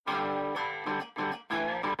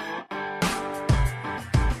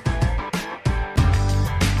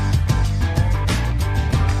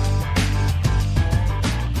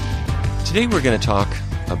Today we're going to talk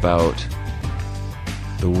about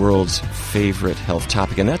the world's favorite health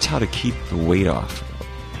topic, and that's how to keep the weight off.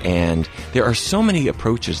 And there are so many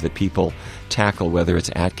approaches that people tackle, whether it's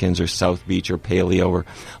Atkins or South Beach or paleo or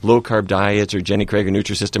low-carb diets or Jenny Craig or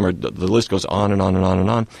Nutrisystem, or the list goes on and on and on and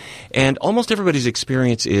on. And almost everybody's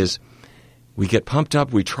experience is we get pumped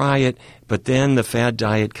up, we try it, but then the fad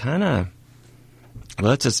diet kind of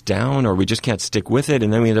lets us down, or we just can't stick with it,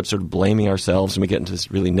 and then we end up sort of blaming ourselves, and we get into this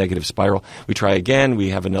really negative spiral. We try again, we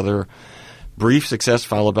have another brief success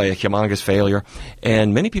followed by a humongous failure,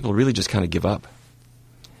 and many people really just kind of give up.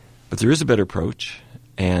 But there is a better approach,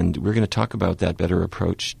 and we're going to talk about that better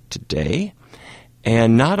approach today.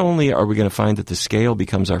 And not only are we going to find that the scale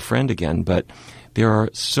becomes our friend again, but there are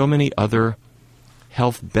so many other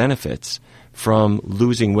health benefits from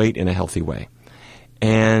losing weight in a healthy way.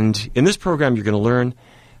 And in this program, you're going to learn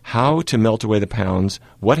how to melt away the pounds,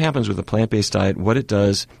 what happens with a plant-based diet, what it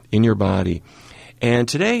does in your body. And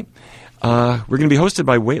today, we're going to be hosted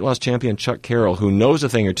by weight loss champion Chuck Carroll, who knows a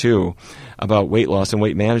thing or two about weight loss and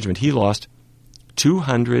weight management. He lost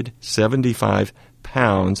 275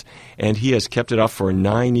 pounds, and he has kept it off for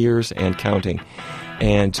 9 years and counting.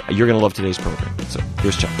 And you're going to love today's program. So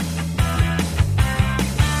here's Chuck.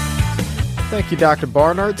 Thank you, Dr.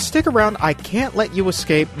 Barnard. Stick around. I can't let you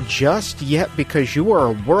escape just yet because you are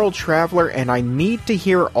a world traveler, and I need to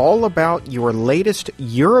hear all about your latest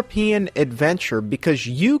European adventure because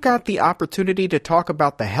you got the opportunity to talk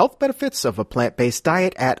about the health benefits of a plant-based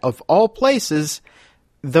diet at, of all places,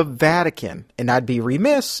 the Vatican. And I'd be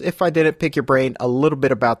remiss if I didn't pick your brain a little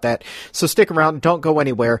bit about that. So stick around. Don't go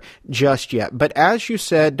anywhere just yet. But as you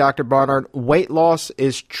said, Dr. Barnard, weight loss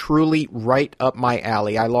is truly right up my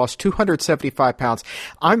alley. I lost 275 pounds.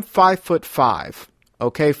 I'm 5'5",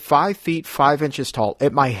 okay? 5 feet, 5 inches tall.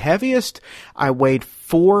 At my heaviest, I weighed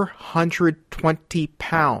 420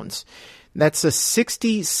 pounds. That's a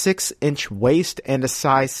 66-inch waist and a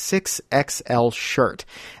size 6XL shirt.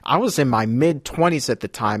 I was in my mid-20s at the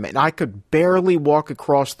time, and I could barely walk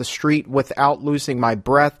across the street without losing my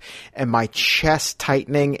breath and my chest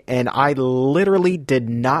tightening, and I literally did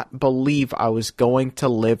not believe I was going to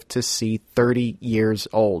live to see 30 years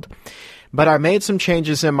old. But I made some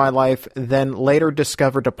changes in my life, then later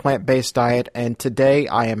discovered a plant-based diet, and today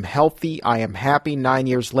I am healthy, I am happy. 9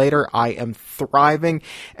 years later, I am thriving,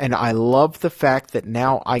 and I love the fact that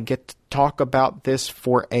now I get to talk about this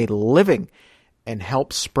for a living and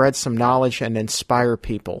help spread some knowledge and inspire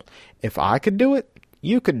people. If I could do it,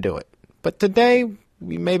 you could do it. But today,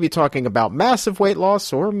 we may be talking about massive weight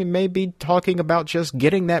loss, or we may be talking about just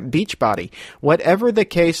getting that beach body. Whatever the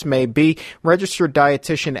case may be, registered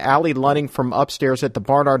dietitian Allie Lunning from upstairs at the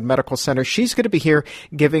Barnard Medical Center, she's going to be here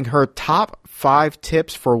giving her top 5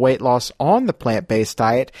 tips for weight loss on the plant-based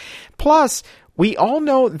diet. Plus, we all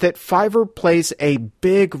know that fiber plays a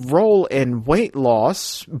big role in weight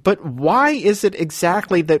loss, but why is it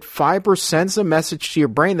exactly that fiber sends a message to your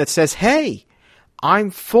brain that says, hey,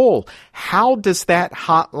 I'm full? How does that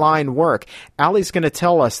hotline work? Allie's going to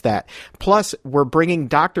tell us that. Plus, we're bringing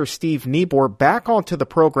Dr. Steve Nieboer back onto the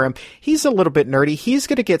program. He's a little bit nerdy. He's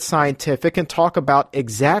going to get scientific and talk about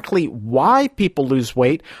exactly why people lose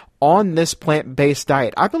weight on this plant-based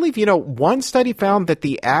diet. I believe, one study found that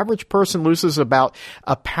the average person loses about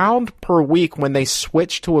a pound per week when they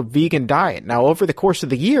switch to a vegan diet. Now, over the course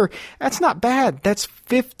of the year, that's not bad. That's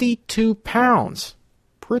 52 pounds.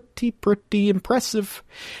 Pretty impressive.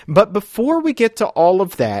 But before we get to all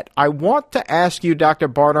of that, I want to ask you, Dr.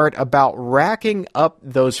 Barnard, about racking up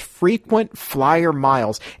those frequent flyer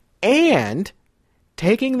miles and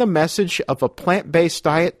taking the message of a plant-based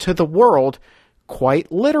diet to the world quite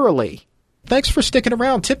literally. Thanks for sticking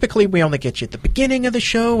around. Typically, we only get you at the beginning of the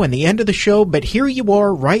show and the end of the show, but here you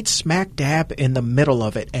are right smack dab in the middle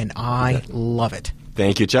of it, and I love it.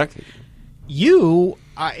 Thank you, Chuck.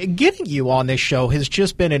 Getting you on this show has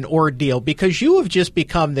just been an ordeal because you have just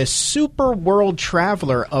become this super world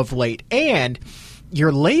traveler of late, and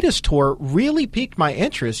your latest tour really piqued my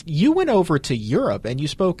interest. You went over to Europe and you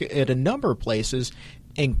spoke at a number of places,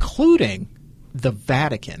 including the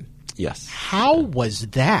Vatican. Yes. How was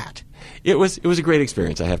that? It was a great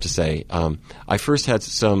experience, I have to say. I first had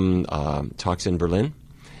some talks in Berlin.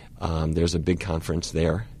 There's a big conference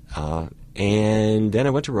there. And then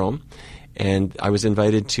I went to Rome. And I was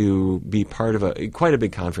invited to be part of quite a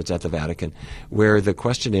big conference at the Vatican where the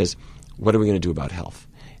question is, what are we going to do about health?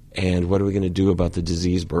 And what are we going to do about the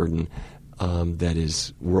disease burden that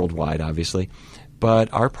is worldwide, obviously?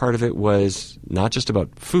 But our part of it was not just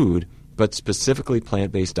about food, but specifically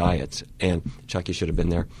plant-based diets. And Chuck, you should have been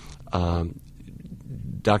there.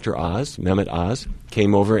 Dr. Oz, Mehmet Oz,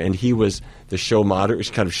 came over, and he was the show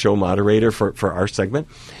moderator for our segment.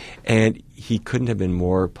 And he couldn't have been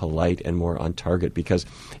more polite and more on target because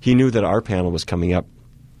he knew that our panel was coming up.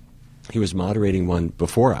 He was moderating one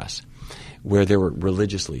before us where there were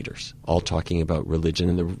religious leaders all talking about religion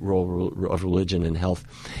and the role of religion in health.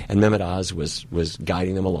 And Mehmet Oz was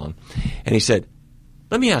guiding them along. And he said,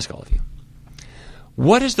 let me ask all of you,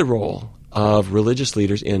 what is the role of religious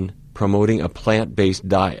leaders in promoting a plant-based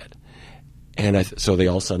diet? And so they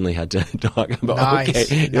all suddenly had to talk about,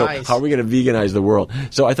 how are we going to veganize the world?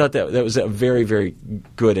 So I thought that was a very, very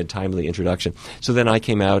good and timely introduction. So then I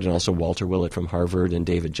came out, and also Walter Willett from Harvard and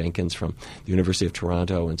David Jenkins from the University of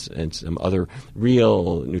Toronto and some other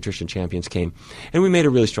real nutrition champions came. And we made a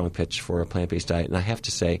really strong pitch for a plant-based diet. And I have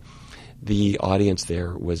to say, the audience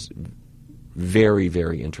there was very,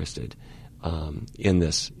 very interested in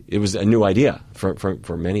this. It was a new idea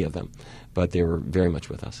for many of them. But they were very much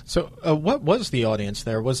with us. So what was the audience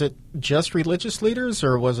there? Was it just religious leaders,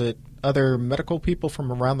 or was it other medical people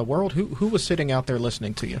from around the world? Who was sitting out there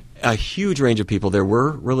listening to you? A huge range of people. There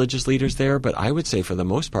were religious leaders there, but I would say for the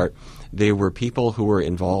most part, they were people who were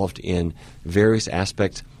involved in various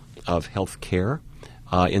aspects of health care.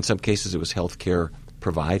 In some cases, it was health care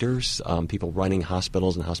providers, people running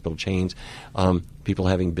hospitals and hospital chains, people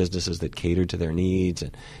having businesses that catered to their needs,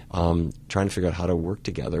 and trying to figure out how to work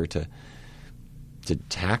together to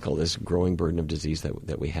tackle this growing burden of disease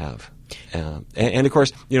that we have. And of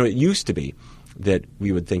course, it used to be that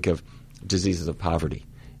we would think of diseases of poverty,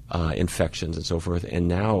 infections and so forth, and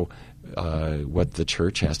now what the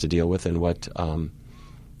church has to deal with and what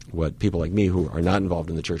people like me who are not involved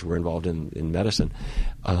in the church, we're involved in medicine,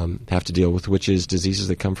 have to deal with, which is diseases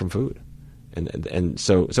that come from food. And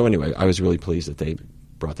so anyway, I was really pleased that they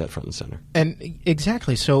brought that front and center. And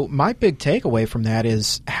exactly. So my big takeaway from that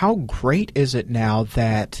is how great is it now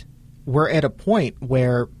that we're at a point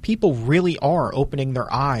where people really are opening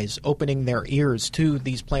their eyes, opening their ears to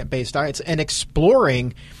these plant-based diets and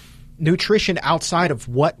exploring nutrition outside of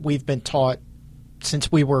what we've been taught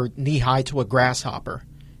since we were knee-high to a grasshopper.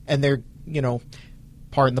 And they're,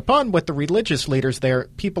 pardon the pun, with the religious leaders there,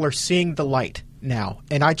 people are seeing the light now.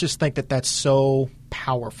 And I just think that that's so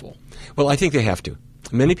powerful. Well, I think they have to.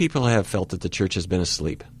 Many people have felt that the church has been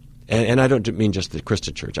asleep. And I don't mean just the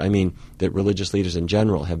Christian church. I mean that religious leaders in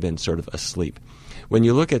general have been sort of asleep. When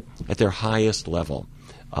you look at their highest level,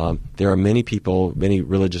 there are many people, many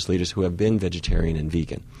religious leaders who have been vegetarian and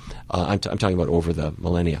vegan. I'm talking about over the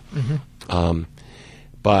millennia. Mm-hmm.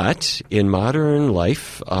 But in modern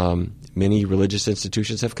life, many religious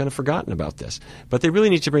institutions have kind of forgotten about this. But they really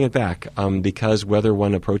need to bring it back because whether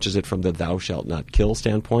one approaches it from the thou shalt not kill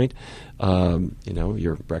standpoint,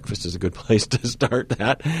 your breakfast is a good place to start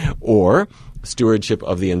that, or stewardship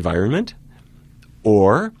of the environment,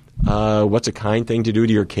 or what's a kind thing to do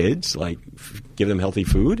to your kids, like give them healthy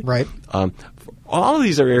food. Right. All of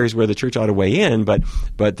these are areas where the church ought to weigh in, but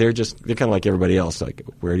they're kind of like everybody else. Like,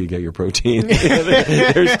 where do you get your protein?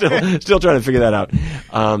 They're still trying to figure that out.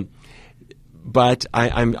 But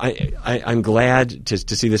I'm glad to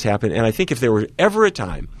see this happen, and I think if there were ever a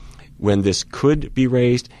time when this could be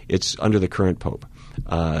raised, it's under the current pope,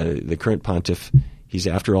 the current pontiff. He's,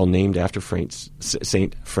 after all, named after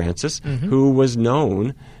Saint Francis, mm-hmm. who was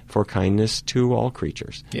known for kindness to all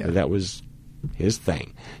creatures. Yeah. That was his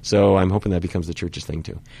thing. So I'm hoping that becomes the church's thing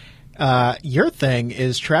too. Your thing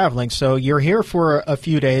is traveling. So you're here for a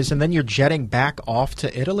few days, and then you're jetting back off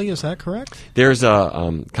to Italy. Is that correct? There's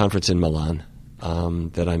a conference in Milan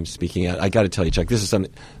that I'm speaking at. I got to tell you, Chuck, this is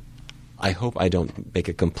something. I hope I don't make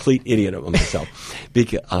a complete idiot of myself,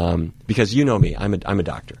 because you know me. I'm a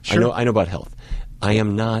doctor. Sure. I know about health. I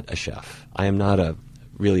am not a chef. I am not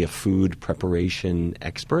really a food preparation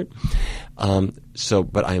expert.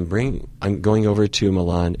 But I'm going over to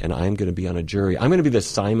Milan, and I'm going to be on a jury. I'm going to be the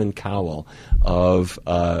Simon Cowell of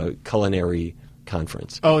culinary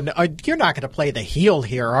conference. Oh, no, you're not going to play the heel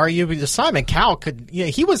here, are you? Simon Cowell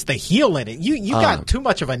he was the heel in it. You got too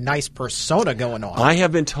much of a nice persona going on. I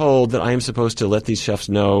have been told that I am supposed to let these chefs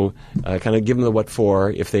know, kind of give them the what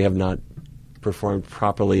for if they have not performed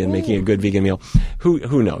properly in making a good vegan meal.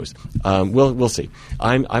 Who knows? We'll see.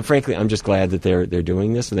 I'm frankly, I'm just glad that they're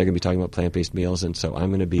doing this, and they're going to be talking about plant-based meals, and so I'm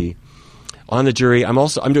going to be on the jury. I'm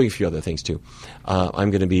doing a few other things too.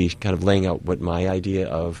 I'm going to be kind of laying out what my idea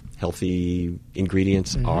of healthy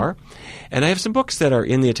ingredients mm-hmm. are, and I have some books that are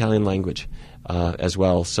in the Italian language as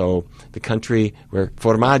well. So the country where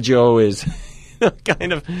formaggio is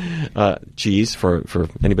kind of cheese for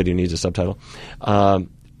anybody who needs a subtitle.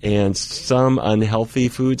 And some unhealthy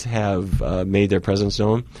foods have made their presence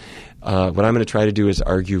known. What I'm going to try to do is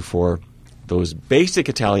argue for those basic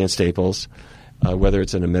Italian staples whether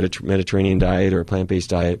it's in a Mediterranean diet or a plant-based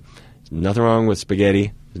diet. There's nothing wrong with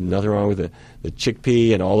spaghetti. There's nothing wrong with the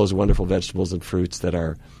chickpea and all those wonderful vegetables and fruits that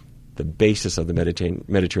are the basis of the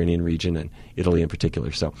Mediterranean region and Italy in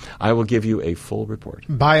particular. So I will give you a full report.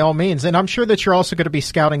 By all means. And I'm sure that you're also going to be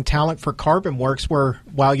scouting talent for Carbon Works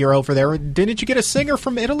while you're over there. Didn't you get a singer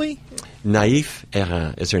from Italy? Naif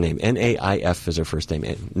Erin is her name. Naif is her first name,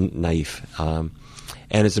 Naif.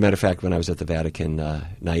 And as a matter of fact, when I was at the Vatican,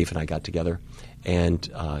 Naif and I got together, and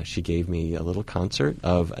she gave me a little concert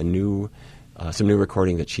of some new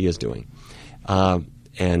recording that she is doing.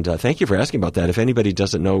 And thank you for asking about that. If anybody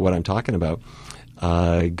doesn't know what I'm talking about,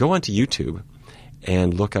 go onto YouTube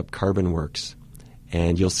and look up Carbon Works.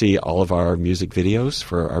 And you'll see all of our music videos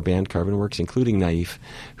for our band Carbon Works, including Naif,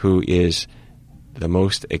 who is the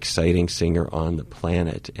most exciting singer on the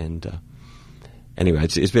planet. And anyway,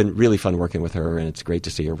 it's been really fun working with her, and it's great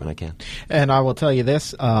to see her when I can. And I will tell you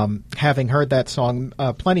this, having heard that song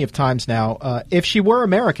plenty of times now, if she were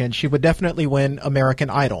American, she would definitely win American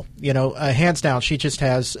Idol. You know, hands down, she just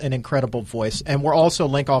has an incredible voice. And we'll also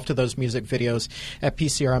link off to those music videos at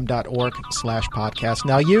pcrm.org/podcast.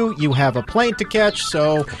 Now, you have a plane to catch,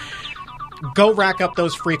 so go rack up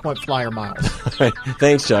those frequent flyer miles.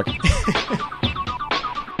 Thanks, Chuck.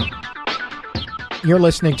 You're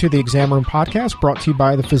listening to the Exam Room Podcast, brought to you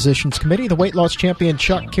by the Physicians Committee. The weight loss champion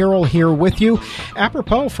Chuck Carroll here with you,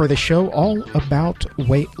 apropos for the show all about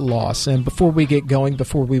weight loss. And before we get going,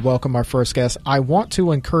 before we welcome our first guest, I want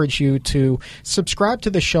to encourage you to subscribe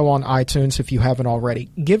to the show on iTunes if you haven't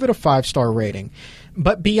already. Give it a 5-star rating.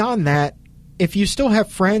 But beyond that, if you still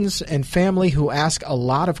have friends and family who ask a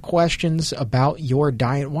lot of questions about your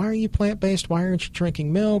diet, why are you plant-based? Why aren't you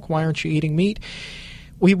drinking milk? Why aren't you eating meat?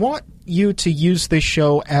 We want you to use this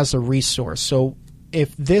show as a resource. So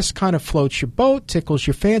if this kind of floats your boat, tickles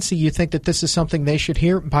your fancy, you think that this is something they should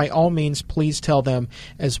hear, by all means, please tell them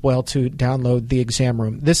as well to download the Exam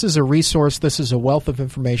Room. This is a resource. This is a wealth of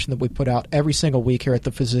information that we put out every single week here at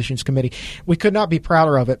the Physicians Committee. We could not be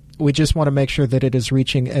prouder of it. We just want to make sure that it is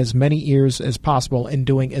reaching as many ears as possible and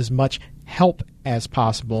doing as much help as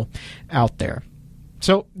possible out there.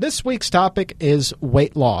 So this week's topic is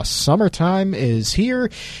weight loss. Summertime is here,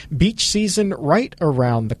 beach season right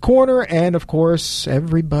around the corner, and of course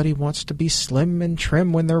everybody wants to be slim and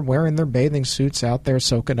trim when they're wearing their bathing suits out there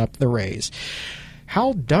soaking up the rays.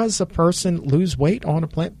 How does a person lose weight on a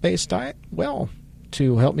plant-based diet? Well,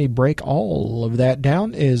 to help me break all of that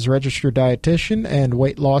down is registered dietitian and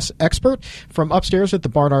weight loss expert from upstairs at the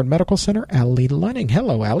Barnard Medical Center, Allie Lunning.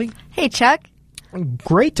 Hello, Allie. Hey, Chuck.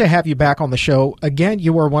 Great to have you back on the show. Again,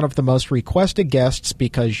 you are one of the most requested guests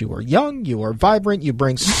because you are young, you are vibrant, you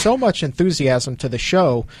bring so much enthusiasm to the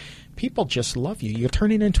show. People just love you. You're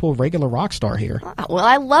turning into a regular rock star here. Well,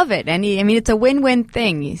 I love it. It's a win-win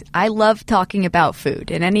thing. I love talking about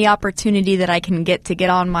food, and any opportunity that I can get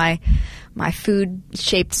on my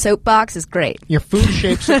food-shaped soapbox is great. Your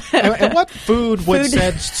food-shaped and what food would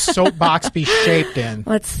said soapbox be shaped in?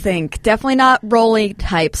 Let's think. Definitely not rolling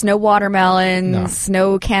types. No watermelons.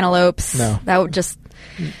 No cantaloupes. No. That would just...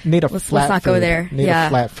 Need a flat food. Let's not go there. Need a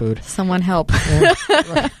flat food. Someone help.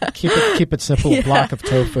 Yeah. Keep it simple. A block of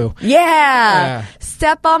tofu. Yeah.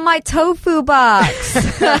 Step on my tofu box.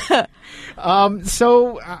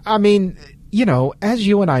 You know, as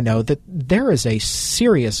you and I know, that there is a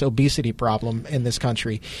serious obesity problem in this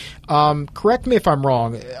country. Correct me if I'm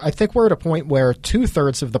wrong. I think we're at a point where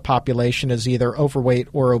 2/3 of the population is either overweight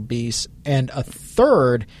or obese, and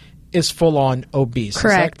 1/3 is full-on obese.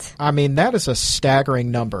 Correct. That is a staggering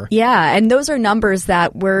number. Yeah, and those are numbers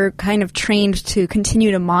that we're kind of trained to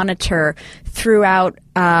continue to monitor throughout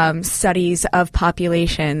studies of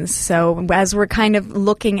populations. So as we're kind of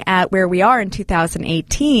looking at where we are in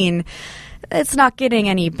 2018, it's not getting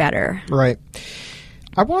any better. Right.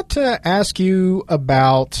 I want to ask you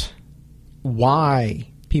about why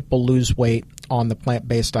people lose weight on the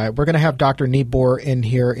plant-based diet. We're going to have Dr. Niebuhr in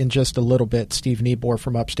here in just a little bit, Steve Niebuhr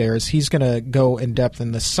from upstairs. He's going to go in depth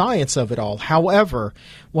in the science of it all. However,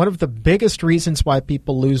 one of the biggest reasons why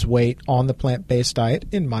people lose weight on the plant-based diet,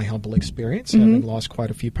 in my humble experience, having lost quite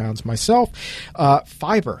a few pounds myself,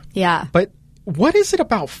 fiber. Yeah. But what is it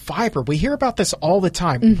about fiber? We hear about this all the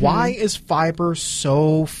time. Why is fiber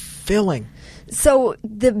so filling? So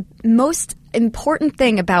the most important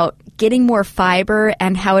thing about getting more fiber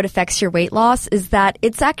and how it affects your weight loss is that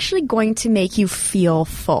it's actually going to make you feel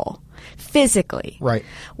full physically. Right.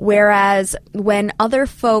 Whereas when other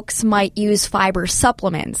folks might use fiber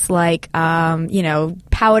supplements like,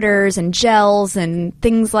 powders and gels and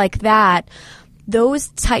things like that, those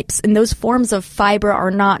types and those forms of fiber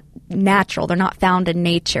are not natural. They're not found in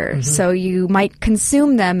nature. So you might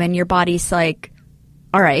consume them and your body's like,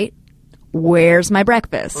 all right, where's my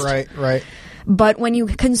breakfast? Right. But when you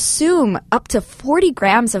consume up to 40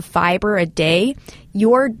 grams of fiber a day,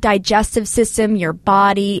 your digestive system, your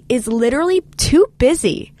body is literally too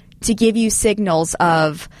busy to give you signals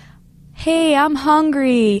of, hey, I'm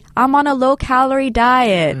hungry, I'm on a low-calorie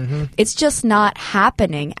diet. It's just not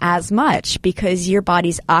happening as much because your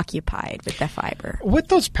body's occupied with the fiber. With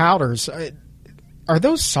those powders, are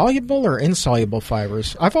those soluble or insoluble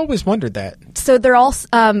fibers? I've always wondered that. So they're all,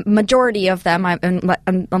 majority of them,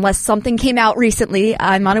 unless something came out recently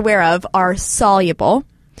I'm unaware of, are soluble.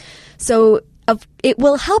 So it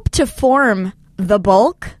will help to form the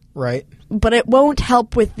bulk, Right. but it won't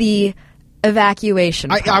help with the evacuation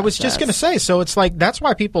I was just going to process. say, so it's like that's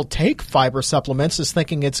why people take fiber supplements is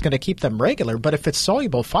thinking it's going to keep them regular. But if it's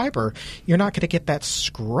soluble fiber, you're not going to get that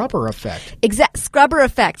scrubber effect. Scrubber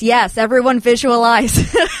effect. Yes, everyone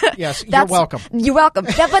visualize. Yes, you're welcome. You're welcome.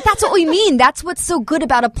 But that's what we mean. That's what's so good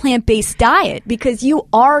about a plant-based diet, because you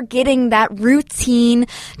are getting that routine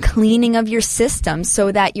cleaning of your system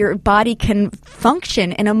so that your body can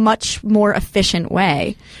function in a much more efficient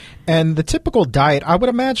way. And the typical diet, I would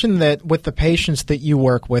imagine that with the patients that you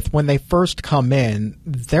work with, when they first come in,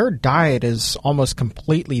 their diet is almost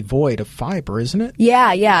completely void of fiber, isn't it?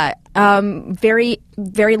 Yeah. Very,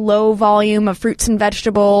 very low volume of fruits and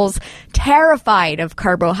vegetables, terrified of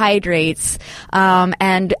carbohydrates,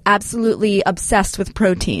 and absolutely obsessed with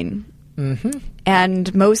protein. Mm-hmm.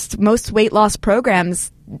 And most weight loss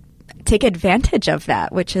programs take advantage of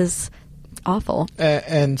that, which is awful.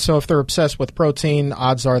 And so if they're obsessed with protein,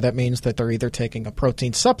 odds are that means that they're either taking a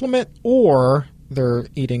protein supplement or they're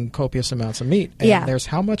eating copious amounts of meat. And there's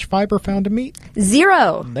how much fiber found in meat?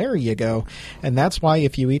 0. There you go. And that's why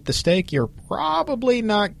if you eat the steak, you're probably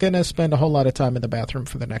not going to spend a whole lot of time in the bathroom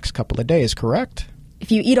for the next couple of days, correct?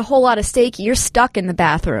 If you eat a whole lot of steak, you're stuck in the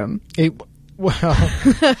bathroom. Well,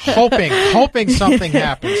 hoping something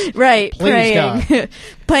happens. Right. Please, praying. God.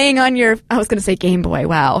 Playing on your, I was going to say Game Boy.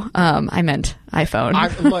 Wow. I meant iPhone.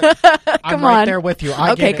 I'm right there with you.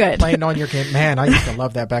 I Okay, get it. good. Playing on your game. Man, I used to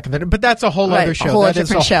love that back in the day. But that's a whole Right, other a show. whole That is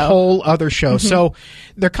different a show. whole other show. So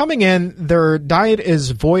they're coming in. Their diet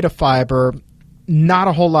is void of fiber. Not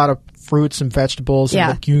a whole lot of fruits and vegetables and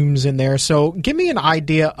legumes in there. So give me an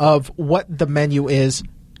idea of what the menu is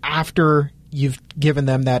after you've given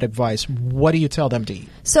them that advice. What do you tell them to eat?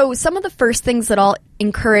 So some of the first things that I'll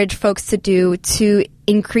encourage folks to do to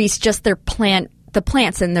increase just the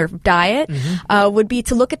plants in their diet would be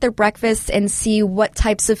to look at their breakfast and see what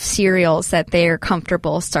types of cereals that they're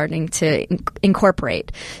comfortable starting to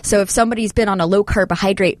incorporate. So if somebody's been on a low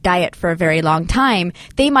carbohydrate diet for a very long time,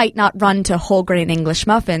 they might not run to whole grain English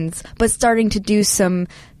muffins, but starting to do some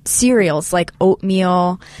cereals like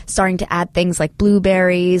oatmeal, starting to add things like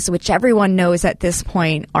blueberries, which everyone knows at this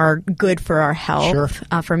point are good for our health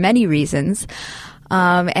for many reasons.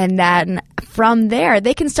 And then from there,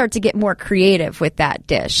 they can start to get more creative with that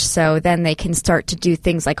dish. So then they can start to do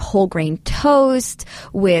things like whole grain toast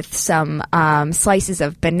with some slices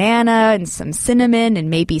of banana and some cinnamon and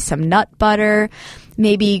maybe some nut butter.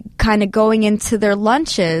 Maybe kind of going into their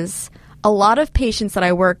lunches. A lot of patients that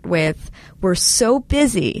I worked with were so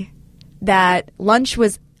busy that lunch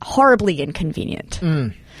was horribly inconvenient.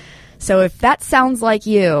 So if that sounds like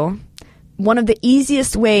you, one of the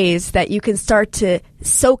easiest ways that you can start to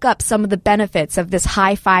soak up some of the benefits of this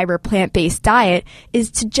high fiber plant-based diet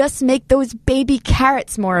is to just make those baby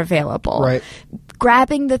carrots more available. Right.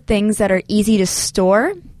 Grabbing the things that are easy to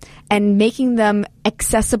store and making them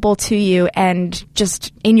accessible to you and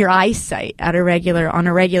just in your eyesight on a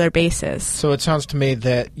regular basis. So it sounds to me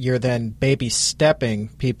that you're then baby stepping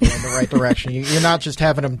people in the right direction. You're not just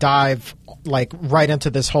having them dive like right into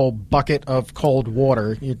this whole bucket of cold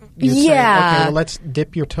water. You're saying, okay, well, let's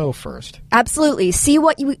dip your toe first. Absolutely. See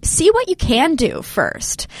what you can do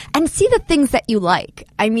first, and see the things that you like.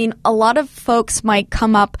 I mean, a lot of folks might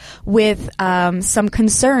come up with some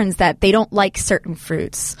concerns that they don't like certain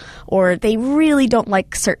fruits, or they really don't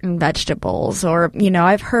like certain vegetables, or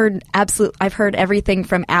I've heard everything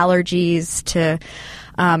from allergies to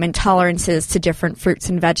intolerances to different fruits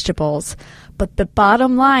and vegetables. But the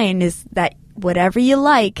bottom line is that whatever you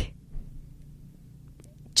like,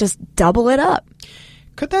 just double it up.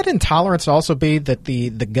 Could that intolerance also be that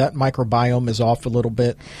the gut microbiome is off a little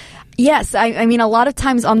bit? Yes. I mean, a lot of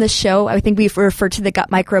times on this show, I think we've referred to the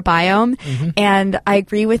gut microbiome, and I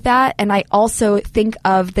agree with that. And I also think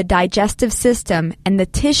of the digestive system and the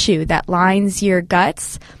tissue that lines your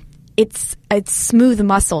guts. It's smooth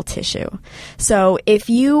muscle tissue. So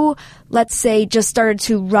if you, let's say, just started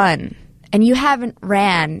to run and you haven't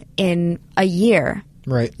ran in a year,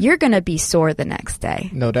 right, you're going to be sore the next day.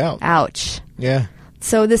 No doubt. Ouch. Yeah.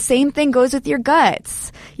 So the same thing goes with your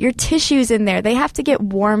guts. Your tissues in there, they have to get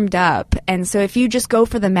warmed up. And so if you just go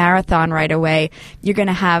for the marathon right away, you're going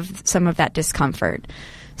to have some of that discomfort.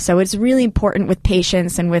 So it's really important with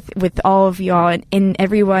patients and with all of y'all and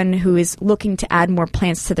everyone who is looking to add more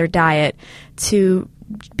plants to their diet to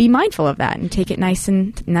be mindful of that and take it nice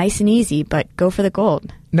and easy, but go for the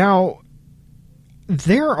gold. Now,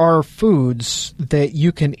 there are foods that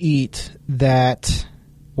you can eat that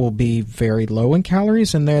will be very low in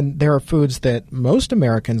calories, and then there are foods that most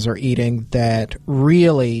Americans are eating that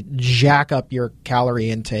really jack up your calorie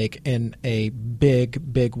intake in a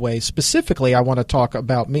big way. Specifically, I want to talk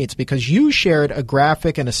about meats because you shared a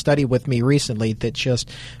graphic and a study with me recently that just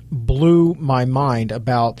blew my mind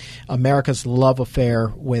about America's love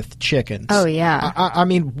affair with chickens. Oh, yeah. I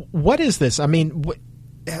mean, what is this? I mean,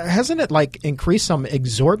 hasn't it increased some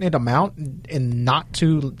exorbitant amount in not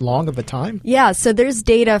too long of a time? Yeah, so there's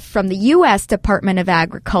data from the U.S. Department of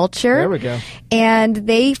Agriculture. There we go. And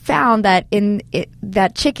they found that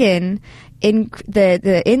that chicken, in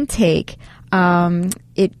the intake,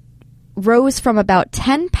 it rose from about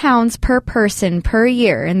 10 pounds per person per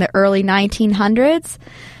year in the early 1900s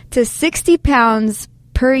to 60 pounds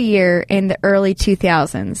per year in the early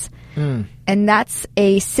 2000s. And that's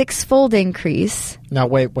a 6-fold increase. Now,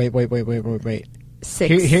 wait. Here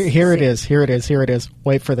it is.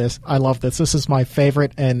 Wait for this. I love this. This is my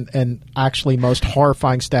favorite and actually most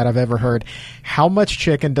horrifying stat I've ever heard. How much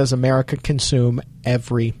chicken does America consume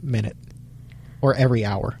every minute or every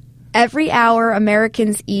hour? Every hour,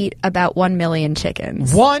 Americans eat about 1 million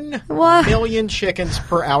chickens. 1 million chickens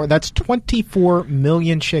per hour. That's 24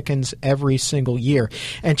 million chickens every single year.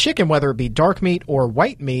 And chicken, whether it be dark meat or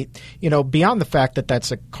white meat, beyond the fact that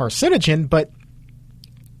that's a carcinogen, but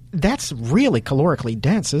that's really calorically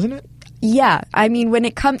dense, isn't it? Yeah. I mean,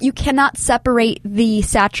 you cannot separate the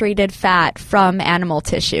saturated fat from animal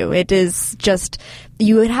tissue. It is just,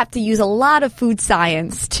 you would have to use a lot of food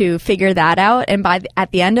science to figure that out. And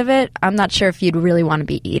at the end of it, I'm not sure if you'd really want to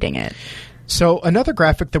be eating it. So another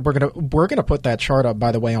graphic that we're gonna put that chart up,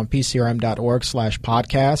 by the way, on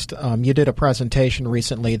pcrm.org/podcast. You did a presentation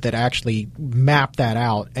recently that actually mapped that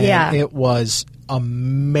out, and it was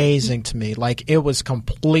amazing to me. It was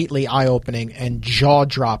completely eye-opening and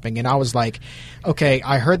jaw-dropping, and I was like, okay,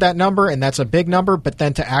 I heard that number, and that's a big number, but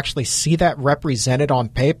then to actually see that represented on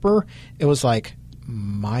paper, it was like,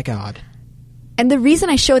 my God. And the reason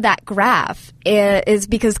I showed that graph is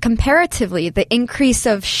because comparatively, the increase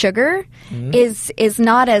of sugar is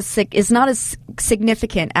not as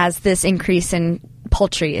significant as this increase in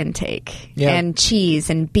poultry intake and cheese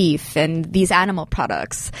and beef and these animal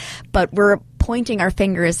products. But we're pointing our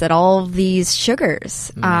fingers at all of these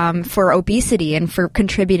sugars for obesity and for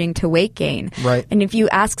contributing to weight gain. Right. And if you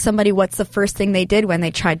ask somebody what's the first thing they did when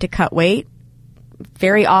they tried to cut weight,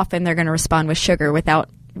 very often they're going to respond with sugar without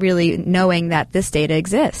really knowing that this data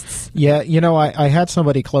exists. Yeah, I had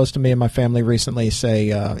somebody close to me in my family recently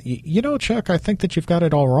say, Chuck, I think that you've got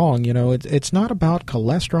it all wrong. It's not about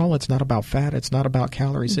cholesterol, it's not about fat, it's not about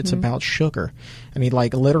calories, it's about sugar. And he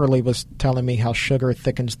literally was telling me how sugar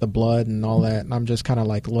thickens the blood and all that, and I'm just kind of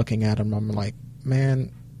looking at him, I'm like,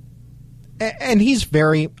 man. And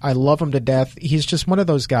I love him to death. He's just one of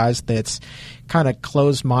those guys that's kind of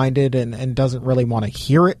closed-minded and doesn't really want to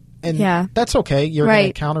hear it. And that's okay. You're going to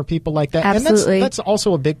encounter people like that. Absolutely. And that's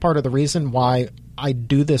also a big part of the reason why I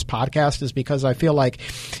do this podcast is because I feel like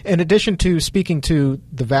in addition to speaking to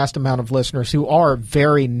the vast amount of listeners who are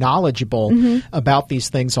very knowledgeable about these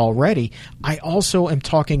things already, I also am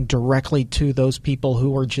talking directly to those people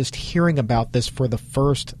who are just hearing about this for the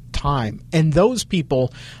first time. And those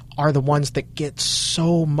people are the ones that get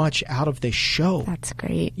so much out of this show. That's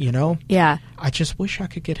great. Yeah. I just wish I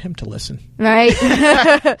could get him to listen. Right.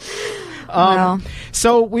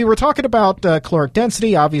 So we were talking about caloric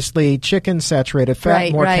density, obviously chicken, saturated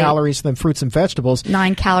fat, more calories than fruits and vegetables.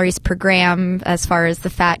 9 calories per gram as far as the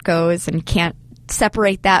fat goes, and can't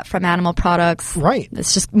separate that from animal products. Right.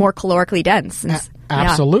 It's just more calorically dense.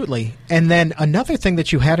 Absolutely. And then another thing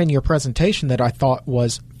that you had in your presentation that I thought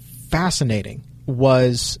was fascinating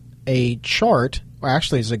was a chart, or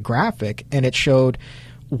actually is a graphic, and it showed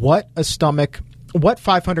what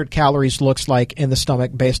 500 calories looks like in the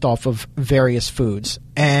stomach based off of various foods.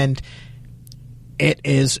 And it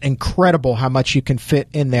is incredible how much you can fit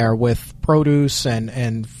in there with produce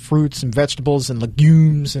and fruits and vegetables and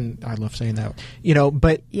legumes. And I love saying that,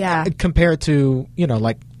 but compared to,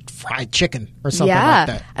 fried chicken or something like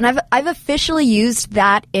that. And I've officially used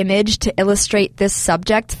that image to illustrate this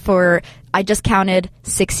subject for, I just counted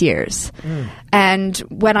 6 years. And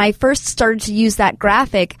when I first started to use that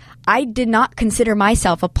graphic, I did not consider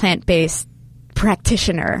myself a plant-based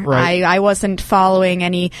practitioner. Right. I wasn't following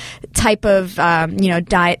any type of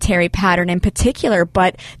dietary pattern in particular,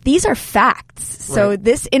 but these are facts. So Right.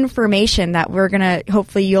 this information that we're gonna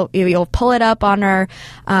hopefully you'll pull it up on our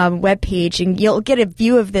webpage and you'll get a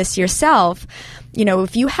view of this yourself.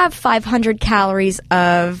 If you have 500 calories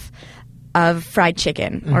of fried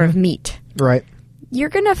chicken or of meat, Right. you're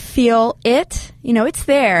gonna feel it. It's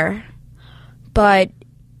there, but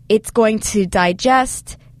it's going to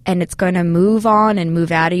digest. And it's going to move on and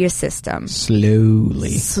move out of your system.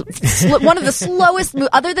 Slowly. One of the slowest,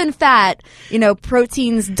 other than fat,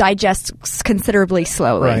 proteins digest considerably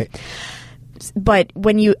slowly. Right. But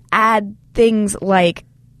when you add things like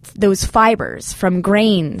those fibers from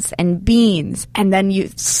grains and beans, and then you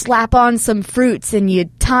slap on some fruits and you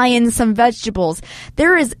tie in some vegetables,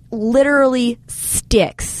 there is literally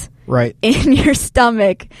sticks. Right. In your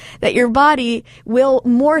stomach that your body will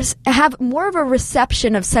have more of a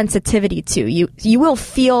reception of sensitivity to. You will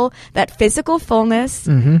feel that physical fullness,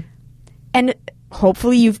 and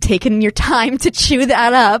hopefully you've taken your time to chew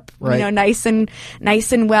that up. Right. Nice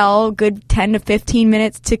and well, good 10 to 15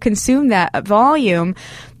 minutes to consume that volume.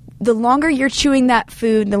 The longer you're chewing that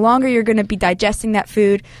food, the longer you're going to be digesting that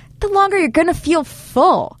food, the longer you're going to feel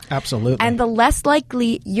full. Absolutely. And the less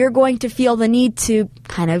likely you're going to feel the need to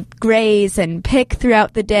kind of graze and pick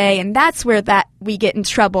throughout the day. And that's where we get in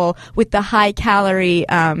trouble with the high calorie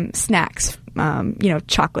snacks,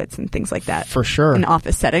 chocolates and things like that. For sure. In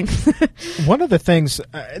office settings. One of the things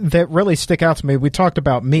that really stick out to me, we talked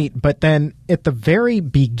about meat, but then at the very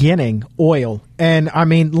beginning, oil. And I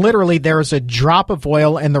mean, literally, there's a drop of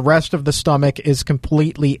oil and the rest of the stomach is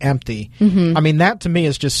completely empty. I mean, that to me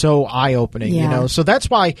is just so eye-opening, Yeah. So that's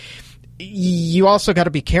why you also got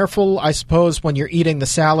to be careful, I suppose, when you're eating the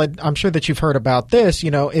salad. I'm sure that you've heard about this.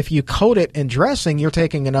 If you coat it in dressing, you're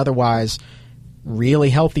taking an otherwise really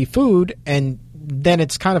healthy food, and then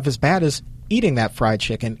it's kind of as bad as eating that fried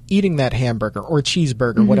chicken, eating that hamburger or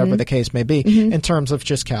cheeseburger, whatever the case may be, in terms of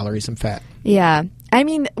just calories and fat. Yeah. I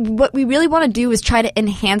mean, what we really want to do is try to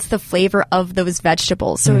enhance the flavor of those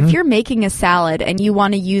vegetables. So if you're making a salad and you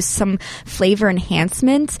want to use some flavor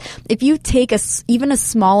enhancement, if you take even a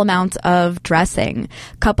small amount of dressing,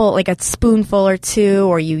 like a spoonful or two,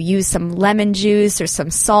 or you use some lemon juice or some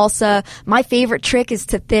salsa. My favorite trick is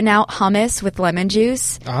to thin out hummus with lemon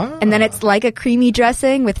juice. And then it's like a creamy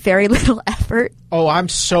dressing with very little effort. Oh, I'm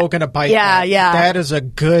so going to bite Yeah, that. yeah. That is a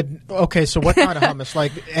good... Okay, so what kind of hummus?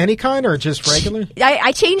 Like any kind or just regular?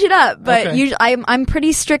 I change it up, but Okay. usually I'm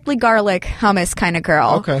pretty strictly garlic hummus kind of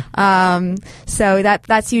girl. Okay. So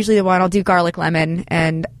that's usually the one. I'll do garlic lemon.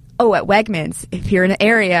 And at Wegmans, if you're in an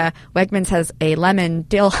area, Wegmans has a lemon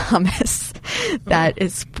dill hummus that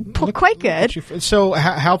is quite good. So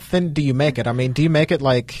how thin do you make it? I mean, do you make it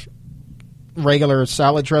like regular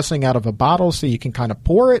salad dressing out of a bottle so you can kind of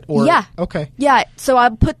pour it? Or Yeah. Okay. Yeah, so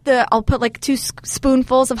I'll put like 2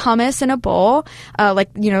 spoonfuls of hummus in a bowl,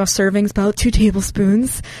 servings about 2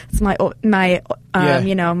 tablespoons. It's my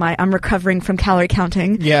I'm recovering from calorie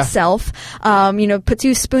counting self. Put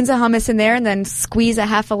 2 spoons of hummus in there and then squeeze a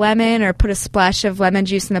half a lemon or put a splash of lemon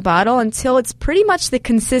juice in the bottle until it's pretty much the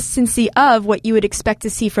consistency of what you would expect to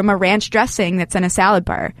see from a ranch dressing that's in a salad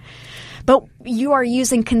bar. But you are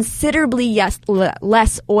using considerably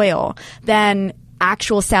less oil than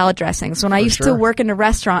actual salad dressings. When I used to work in a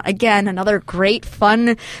restaurant, again, another great,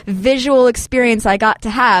 fun visual experience I got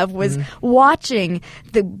to have was watching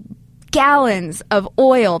the gallons of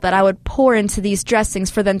oil that I would pour into these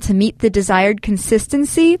dressings for them to meet the desired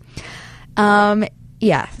consistency.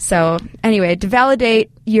 So anyway, to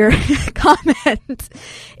validate your comment,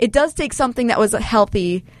 it does take something that was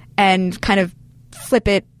healthy and kind of flip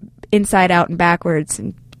it inside out and backwards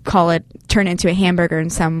and turn it into a hamburger in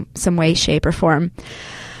some way, shape, or form.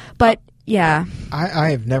 But yeah,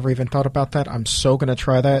 I have never even thought about that. I'm so going to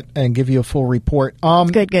try that and give you a full report.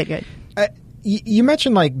 Good. You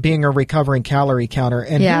mentioned like being a recovering calorie counter,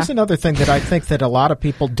 and here's another thing that I think that a lot of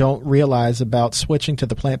people don't realize about switching to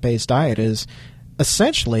the plant-based diet is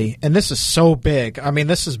essentially, and this is so big, I mean,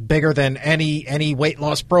 this is bigger than any weight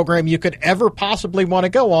loss program you could ever possibly want to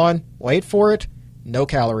go on. Wait for it. No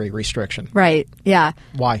calorie restriction. Right. Yeah.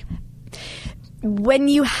 Why? When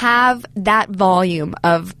you have that volume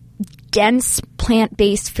of dense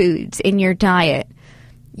plant-based foods in your diet,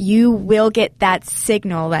 you will get that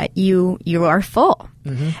signal that you are full.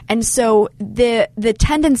 Mm-hmm. And so the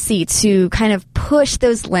tendency to kind of push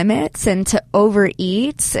those limits and to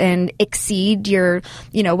overeat and exceed your,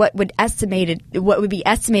 what would be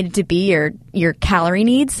estimated to be your calorie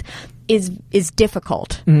needs is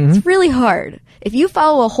difficult. Mm-hmm. It's really hard. If you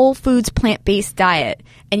follow a whole foods plant-based diet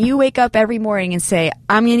and you wake up every morning and say,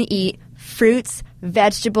 I'm going to eat fruits,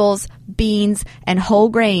 vegetables, beans, and whole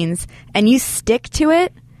grains, and you stick to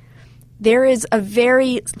it, there is a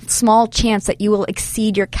very small chance that you will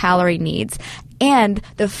exceed your calorie needs. And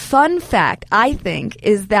the fun fact, I think,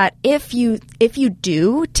 is that if you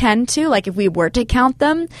do tend to, like if we were to count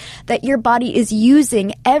them, that your body is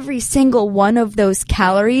using every single one of those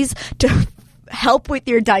calories to help with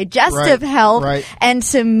your digestive health and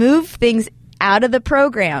to move things out of the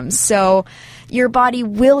program. So your body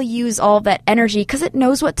will use all that energy because it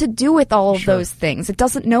knows what to do with all of those things. It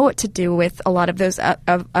doesn't know what to do with a lot of those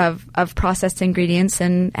of processed ingredients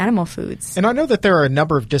and animal foods. And I know that there are a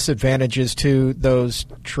number of disadvantages to those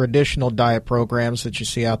traditional diet programs that you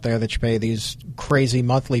see out there that you pay these crazy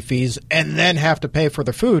monthly fees and then have to pay for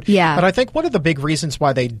the food. Yeah. But I think one of the big reasons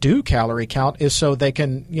why they do calorie count is so they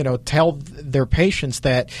can, tell their patients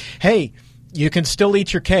that, hey, you can still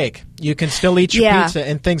eat your cake. You can still eat your pizza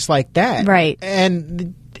and things like that. Right.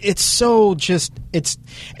 And it's so it's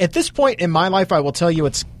at this point in my life, I will tell you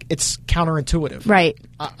it's counterintuitive. Right.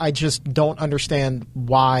 I just don't understand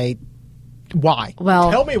why.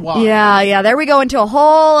 Well, tell me why. Yeah. There we go into a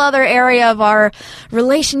whole other area of our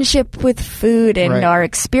relationship with food and our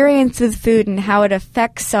experience with food and how it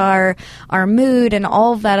affects our mood and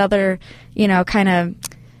all of that other, kind of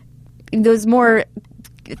those more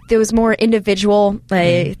individual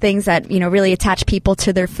things that really attach people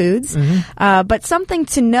to their foods. But something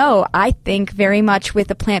to know, I think, very much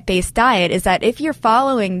with a plant-based diet is that if you're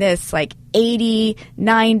following this like 80,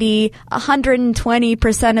 90,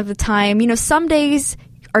 120% of the time, some days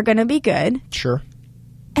are going to be good. Sure.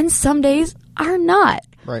 And some days are not.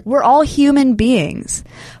 Right. We're all human beings.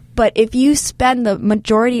 But if you spend the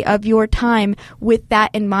majority of your time with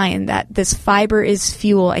that in mind, that this fiber is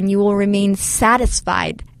fuel and you will remain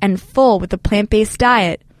satisfied and full with a plant-based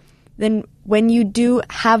diet, then when you do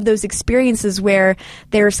have those experiences where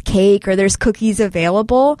there's cake or there's cookies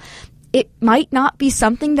available, it might not be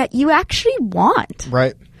something that you actually want.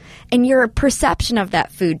 Right. And your perception of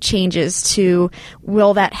that food changes to,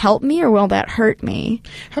 will that help me or will that hurt me?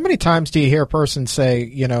 How many times do you hear a person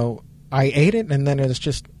say, I ate it and then it's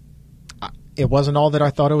just... it wasn't all that I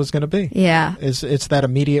thought it was going to be. Yeah. It's that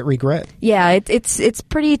immediate regret. Yeah, it's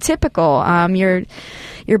pretty typical.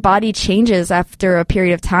 Your body changes after a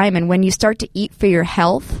period of time, and when you start to eat for your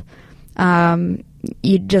health,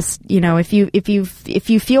 you just, if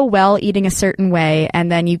you feel well eating a certain way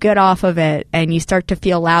and then you get off of it and you start to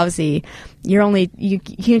feel lousy, you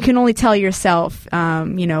can only tell yourself,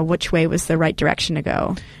 which way was the right direction to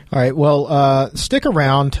go. All right. Well, stick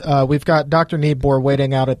around. We've got Dr. Niebuhr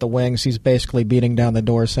waiting out at the wings. He's basically beating down the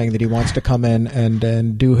door saying that he wants to come in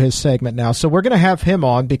and do his segment now. So we're going to have him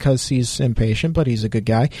on because he's impatient, but he's a good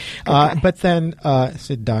guy. But then,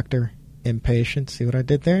 said Dr. Impatient. See what I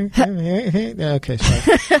did there? Okay,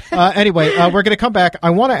 sorry. Anyway, we're going to come back.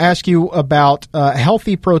 I want to ask you about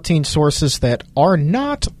healthy protein sources that are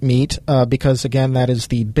not meat, because, again, that is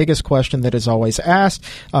the biggest question that is always asked.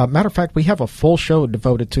 Matter of fact, we have a full show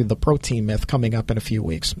devoted to the protein myth coming up in a few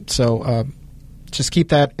weeks. So just keep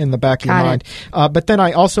that in the back of your mind. But then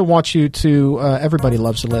I also want you to, everybody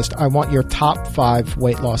loves the list, I want your top 5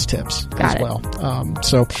 weight loss tips as well.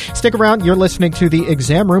 So stick around. You're listening to The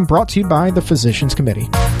Exam Room, brought to you by the Physicians Committee.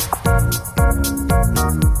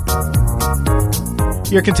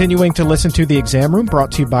 You're continuing to listen to The Exam Room,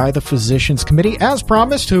 brought to you by the Physicians Committee. As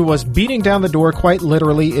promised, who was beating down the door quite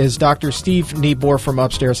literally is Dr. Steve Niebuhr from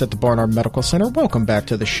upstairs at the Barnard Medical Center. Welcome back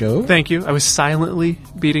to the show. Thank you. I was silently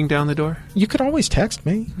beating down the door. You could always text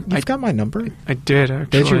me. You've got my number. I did,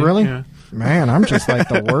 actually. Did you really? Yeah. Man, I'm just like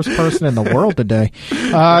the worst person in the world today.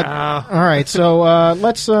 All right, so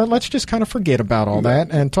let's just kind of forget about all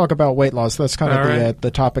that and talk about weight loss. That's kind of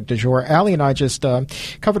the topic du jour. Allie and I just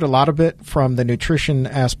covered a lot of it from the nutrition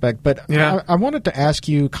aspect, but I wanted to ask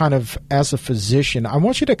you, kind of as a physician, I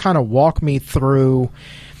want you to kind of walk me through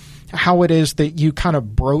how it is that you kind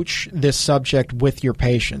of broach this subject with your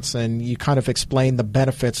patients and you kind of explain the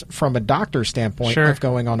benefits from a doctor's standpoint of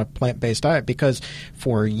going on a plant-based diet. Because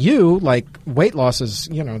for you, like, weight loss is,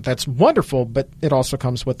 that's wonderful, but it also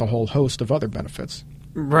comes with a whole host of other benefits.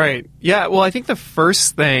 Right. Yeah. Well, I think the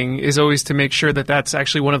first thing is always to make sure that that's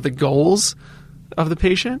actually one of the goals of the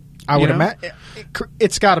patient. I would imagine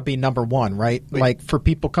it's got to be number one, right? Like, for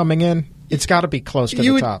people coming in, it's got to be close to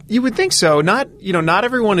the top. You would think so. Not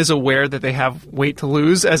everyone is aware that they have weight to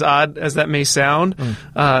lose, as odd as that may sound.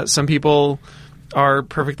 Some people are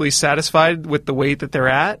perfectly satisfied with the weight that they're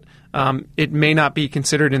at. It may not be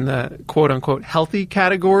considered in the quote-unquote healthy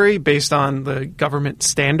category based on the government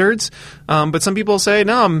standards. But some people say,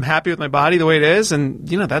 no, I'm happy with my body the way it is. And,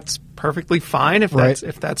 that's perfectly fine if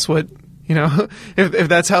that's what if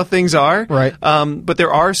that's how things are. Right. But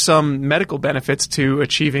there are some medical benefits to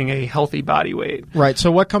achieving a healthy body weight. Right.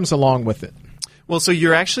 So what comes along with it? Well, so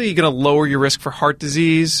you're actually going to lower your risk for heart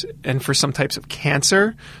disease and for some types of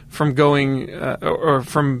cancer from going or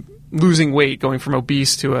from losing weight, going from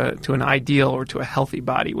obese to an ideal or to a healthy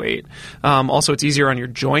body weight. Also, it's easier on your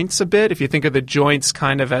joints a bit. If you think of the joints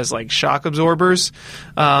kind of as like shock absorbers,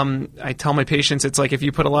 I tell my patients it's like if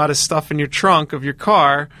you put a lot of stuff in your trunk of your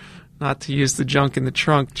car. Not to use the junk in the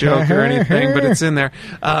trunk joke or anything, but it's in there.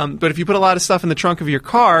 But if you put a lot of stuff in the trunk of your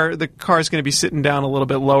car, the car is going to be sitting down a little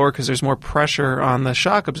bit lower because there's more pressure on the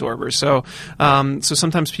shock absorbers. So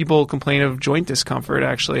sometimes people complain of joint discomfort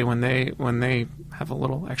actually when they have a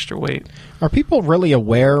little extra weight. Are people really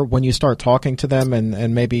aware when you start talking to them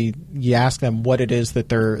and maybe you ask them what it is that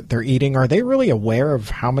they're eating? Are they really aware of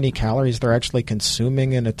how many calories they're actually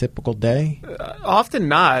consuming in a typical day? Often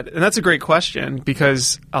not. And that's a great question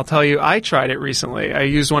because I'll tell you, I tried it recently. I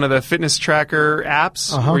used one of the fitness tracker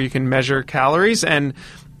apps where you can measure calories, and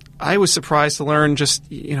I was surprised to learn just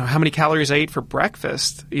how many calories I ate for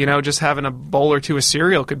breakfast. Just having a bowl or two of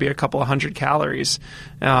cereal could be a couple of hundred calories,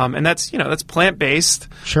 and that's plant based,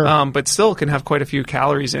 sure, but still can have quite a few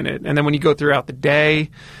calories in it. And then when you go throughout the day,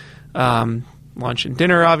 lunch and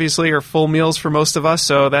dinner obviously are full meals for most of us,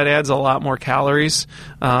 so that adds a lot more calories,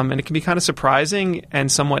 and it can be kind of surprising and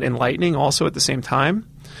somewhat enlightening also at the same time.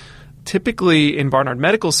 Typically in Barnard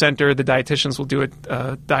Medical Center, the dietitians will do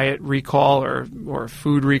a diet recall or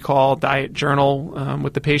food recall, diet journal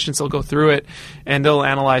with the patients. They'll go through it, and they'll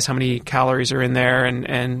analyze how many calories are in there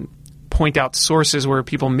and point out sources where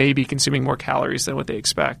people may be consuming more calories than what they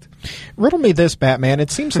expect. Riddle me this, Batman. It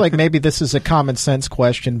seems like maybe this is a common sense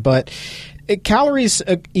question, but calories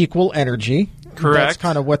equal energy. Correct. That's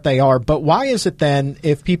kind of what they are. But why is it then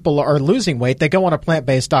if people are losing weight, they go on a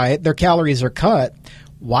plant-based diet, their calories are cut,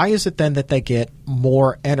 why is it then that they get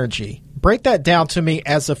more energy? Break that down to me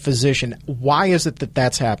as a physician. Why is it that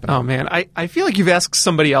that's happening? Oh, man. I feel like you've asked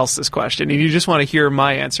somebody else this question, and you just want to hear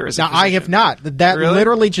my answer as a physician. I have not. That Really?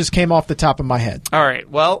 literally just came off the top of my head. All right.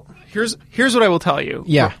 Well, here's what I will tell you.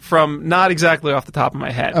 Yeah. From not exactly off the top of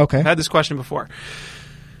my head. Okay. I've had this question before.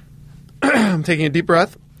 I'm taking a deep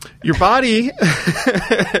breath. Your body,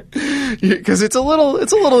 because it's a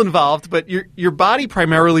little involved, but your body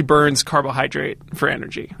primarily burns carbohydrate for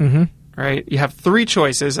energy. Mm-hmm. Right? You have three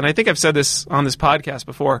choices, and I think I've said this on this podcast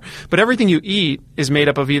before, but everything you eat is made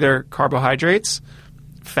up of either carbohydrates,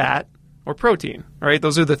 fat, or protein. Right?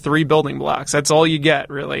 Those are the three building blocks. That's all you get,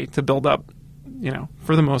 really, to build up.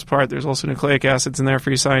 For the most part, there's also nucleic acids in there for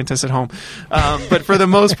you scientists at home. But for the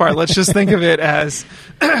most part, let's just think of it as,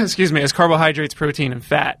 as carbohydrates, protein, and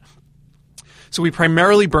fat. So we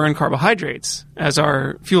primarily burn carbohydrates as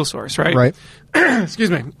our fuel source, right? Right. Excuse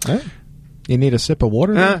me. Right. You need a sip of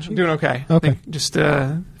water? I'm doing okay. Okay. Just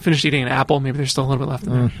finished eating an apple. Maybe there's still a little bit left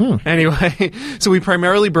in there. Mm-hmm. Anyway, so we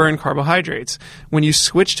primarily burn carbohydrates. When you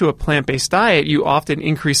switch to a plant-based diet, you often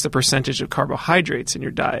increase the percentage of carbohydrates in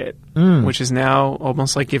your diet, which is now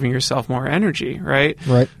almost like giving yourself more energy, right?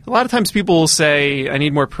 Right. A lot of times people will say, I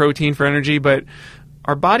need more protein for energy, but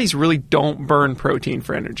our bodies really don't burn protein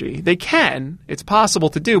for energy. They can. It's possible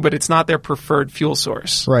to do, but it's not their preferred fuel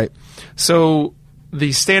source. Right. So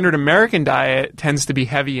the standard American diet tends to be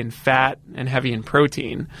heavy in fat and heavy in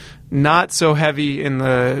protein, not so heavy in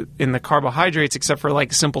the carbohydrates, except for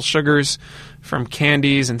like simple sugars from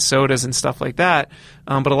candies and sodas and stuff like that.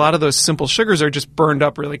 But a lot of those simple sugars are just burned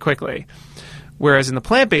up really quickly. Whereas in the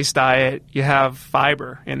plant-based diet, you have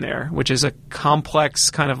fiber in there, which is a complex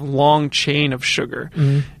kind of long chain of sugar.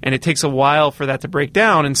 Mm-hmm. And it takes a while for that to break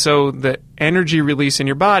down. And so the energy release in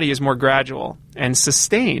your body is more gradual and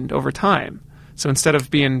sustained over time. So instead of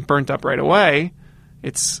being burnt up right away,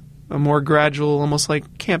 it's a more gradual, almost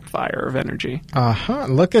like campfire of energy.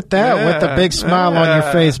 Look at that with the big smile on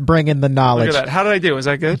your face, bringing the knowledge. Look at that. How did I do? Was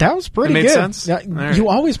that good? That was pretty good. It made sense? Yeah, you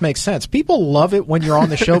always make sense. People love it when you're on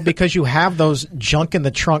the show because you have those junk in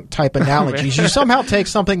the trunk type analogies. You somehow take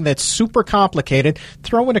something that's super complicated,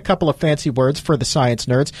 throw in a couple of fancy words for the science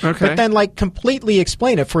nerds, but then like completely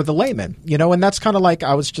explain it for the layman. And that's kind of like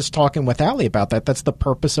I was just talking with Allie about that. That's the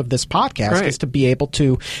purpose of this podcast, is to be able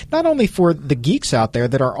to, not only for the geeks out there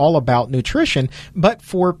that are all about nutrition, but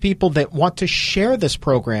for people that want to share this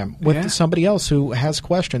program with somebody else who has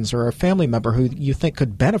questions or a family member who you think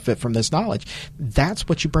could benefit from this knowledge. That's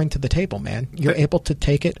what you bring to the table, man. You're able to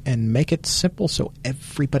take it and make it simple so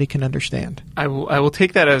everybody can understand. I will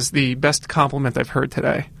take that as the best compliment I've heard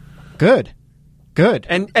today. Good.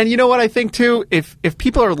 And you know what I think too? If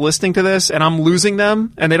people are listening to this and I'm losing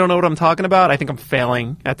them and they don't know what I'm talking about, I think I'm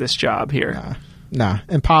failing at this job here. Nah,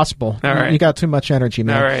 impossible. All right. You got too much energy,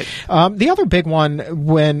 man. All right. The other big one,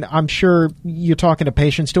 when I'm sure you're talking to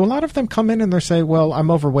patients, do a lot of them come in and they say, well,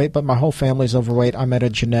 I'm overweight, but my whole family's overweight. I'm at a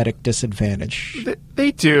genetic disadvantage.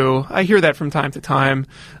 They do. I hear that from time to time.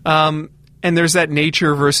 And there's that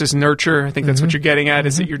nature versus nurture. I think that's what you're getting at.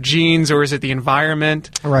 Is it your genes or is it the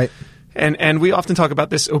environment? Right. And we often talk about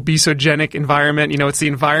this obesogenic environment. You know, it's the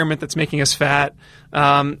environment that's making us fat.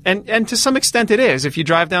 And to some extent it is. If you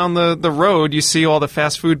drive down the road, you see all the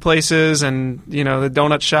fast food places and, you know, the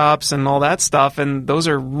donut shops and all that stuff. And those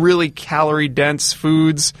are really calorie dense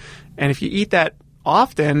foods. And if you eat that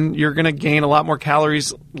often, you're going to gain a lot more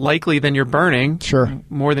calories likely than you're burning. Sure.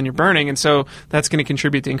 More than you're burning. And so that's going to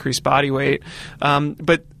contribute to increased body weight.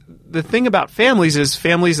 But the thing about families is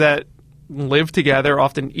families that live together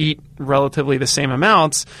often eat relatively the same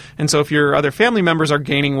amounts. And so if your other family members are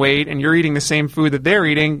gaining weight and you're eating the same food that they're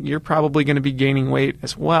eating, you're probably going to be gaining weight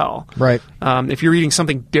as well. Right. If you're eating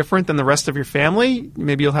something different than the rest of your family,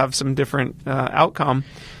 maybe you'll have some different outcome.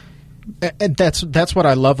 And that's what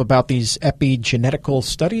I love about these epigenetical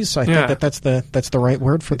studies. I think that's the right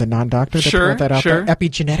word for the non-doctor that throw that out there.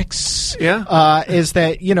 Epigenetics. Yeah. Is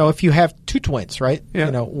that, you know, if you have two twins, right? Yeah.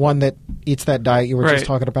 You know, one that eats that diet you were just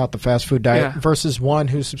talking about, the fast food diet, Yeah. versus one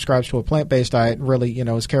who subscribes to a plant-based diet and really, you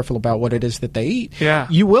know, is careful about what it is that they eat. Yeah.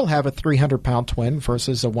 You will have a 300-pound twin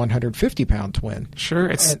versus a 150-pound twin. Sure.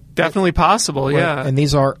 It's definitely possible. Right? Yeah. And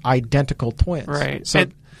these are identical twins. Right. So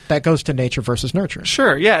that goes to nature versus nurture.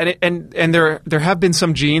 Sure, yeah, and there have been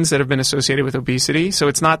some genes that have been associated with obesity, so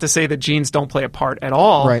it's not to say that genes don't play a part at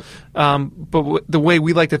all. Right. But the way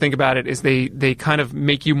we like to think about it is they kind of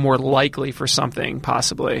make you more likely for something,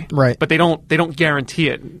 possibly. Right. But they don't guarantee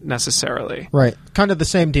it necessarily. Right. Kind of the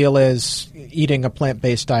same deal as eating a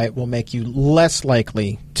plant-based diet will make you less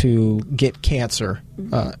likely to get cancer,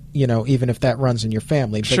 you know, even if that runs in your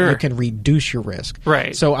family. But Sure. you can reduce your risk.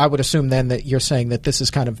 Right. So I would assume then that you're saying that this is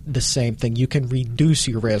kind of the same thing. You can reduce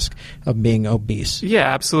your risk of being obese.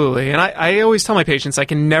 Yeah, absolutely. And I always tell my patients I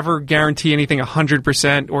can never guarantee anything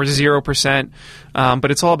 100% or 0%,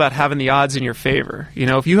 but it's all about having the odds in your favor. You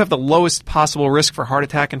know, if you have the lowest possible risk for heart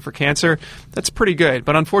attack and for cancer, that's pretty good.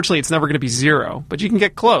 But unfortunately, it's never going to be zero. But you can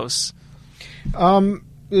get close.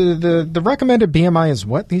 The recommended BMI is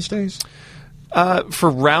what these days? For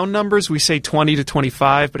round numbers, we say 20 to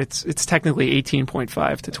 25, but it's technically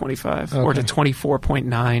 18.5 to 25 or to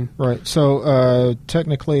 24.9. Right. So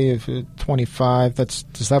technically, if 25,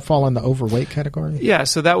 does that fall in the overweight category? Yeah,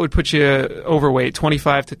 so that would put you overweight.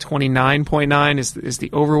 25 to 29.9 is the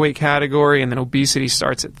overweight category, and then obesity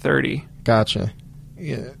starts at 30. Gotcha.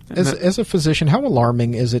 Yeah. As a physician, how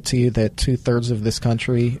alarming is it to you that 2/3 of this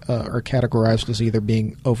country are categorized as either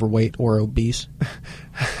being overweight or obese?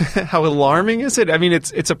 How alarming is it? I mean,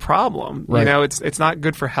 it's a problem. Right. You know, it's not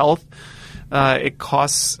good for health. It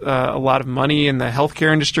costs a lot of money in the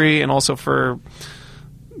healthcare industry and also for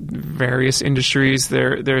various industries.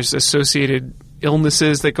 There's associated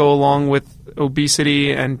illnesses that go along with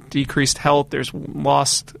obesity and decreased health. There's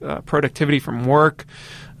lost productivity from work.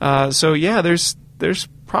 So yeah, there's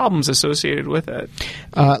problems associated with it.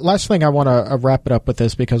 Last thing I want to wrap it up with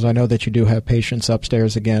this, because I know that you do have patients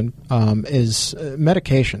upstairs again, is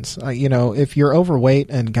medications. You know, if you're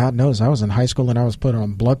overweight, and God knows I was in high school and I was put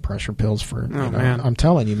on blood pressure pills for, man. I'm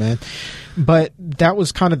telling you, man. But that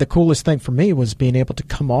was kind of the coolest thing for me, was being able to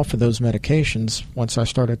come off of those medications once I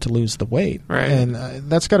started to lose the weight. Right. And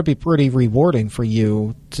that's got to be pretty rewarding for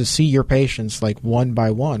you to see your patients, like one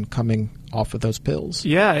by one, coming off of those pills.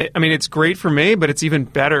 Yeah, I mean, it's great for me, but it's even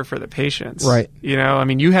better for the patients. Right. You know, I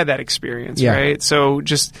mean, you had that experience, Yeah. right? So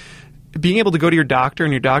just being able to go to your doctor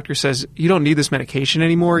and your doctor says, you don't need this medication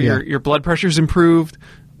anymore, Yeah. your blood pressure's improved,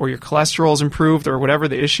 or your cholesterol's improved, or whatever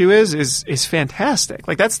the issue is fantastic.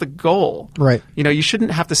 Like, that's the goal. Right. You know, you shouldn't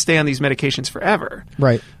have to stay on these medications forever.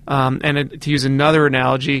 Right. And to use another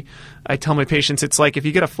analogy, I tell my patients, it's like if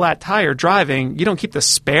you get a flat tire driving, you don't keep the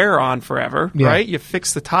spare on forever, Yeah. right? You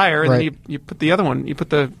fix the tire and Right. then you put the other one, you put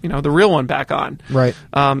the real one back on. Right.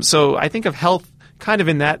 So I think of health kind of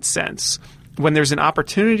in that sense. When there's an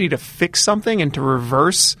opportunity to fix something and to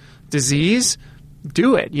reverse disease,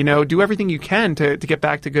 do it. You know, do everything you can to get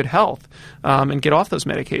back to good health and get off those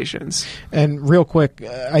medications. And real quick,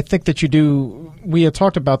 I think that we had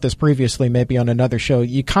talked about this previously, maybe on another show.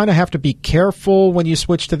 You kind of have to be careful when you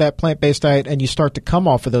switch to that plant-based diet and you start to come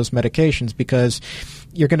off of those medications, because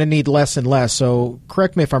you're going to need less and less. So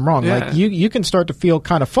correct me if I'm wrong. Yeah. Like you can start to feel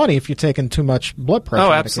kind of funny if you're taking too much blood pressure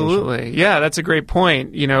medication. Absolutely. Yeah, that's a great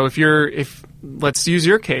point. You know, if let's use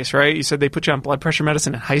your case, right? You said they put you on blood pressure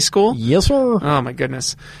medicine in high school? Yes, sir. Oh, my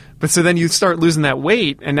goodness. But so then you start losing that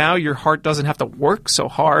weight, and now your heart doesn't have to work so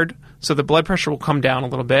hard So the blood pressure will come down a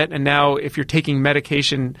little bit. And now if you're taking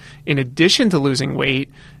medication in addition to losing weight,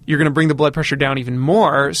 you're going to bring the blood pressure down even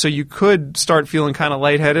more. So you could start feeling kind of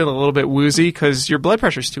lightheaded, a little bit woozy because your blood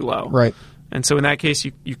pressure is too low. Right. And so in that case,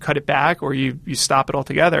 you cut it back or you stop it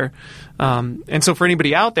altogether. And so for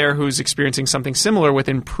anybody out there who's experiencing something similar with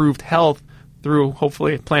improved health through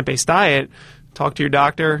hopefully a plant-based diet, talk to your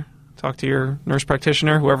doctor, talk to your nurse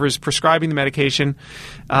practitioner, whoever is prescribing the medication.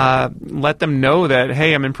 Let them know that,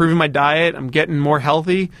 hey, I'm improving my diet, I'm getting more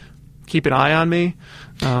healthy, keep an eye on me.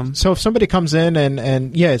 So if somebody comes in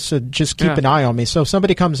and so just keep an eye on me. So if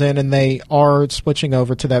somebody comes in and they are switching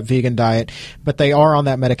over to that vegan diet, but they are on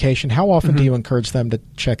that medication, how often do you encourage them to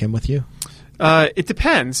check in with you? It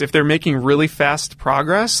depends. If they're making really fast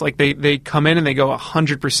progress, like they come in and they go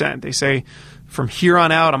 100%. They say, from here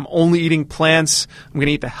on out, I'm only eating plants. I'm going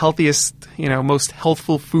to eat the healthiest, most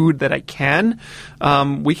healthful food that I can.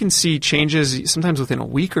 We can see changes sometimes within a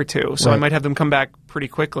week or two. So I might have them come back pretty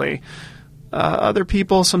quickly. Other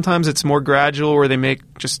people, sometimes it's more gradual where they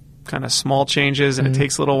make just kind of small changes and it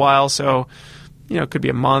takes a little while. So, it could be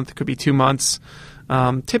a month, it could be 2 months.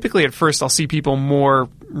 Typically at first I'll see people more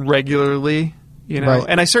regularly,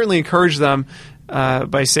 and I certainly encourage them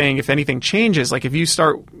by saying if anything changes, like if you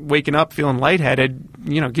start waking up feeling lightheaded,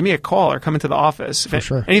 give me a call or come into the office.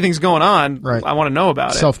 If anything's going on, I want to know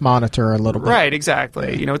about it. Self-monitor a little bit. Right,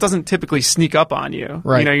 exactly. Yeah. It doesn't typically sneak up on you.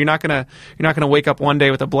 Right. You're not gonna wake up one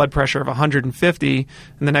day with a blood pressure of 150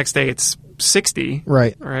 and the next day it's 60.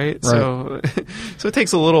 Right. So it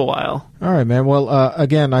takes a little while. All right, man. Well,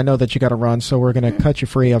 again, I know that you got to run, so we're going to cut you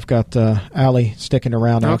free. I've got Allie sticking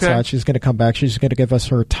around outside. Okay. She's going to come back. She's going to give us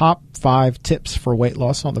her top 5 tips for weight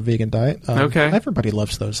loss on the vegan diet. Everybody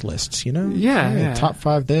loves those lists, Yeah. Top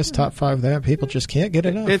 5 this, top 5 that. People just can't get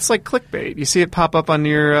enough. It's like clickbait. You see it pop up on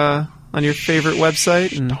your favorite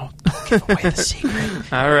website. Don't give away the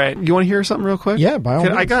secret. All right. You want to hear something real quick? Yeah, by all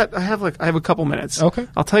means. I have a couple minutes. Okay.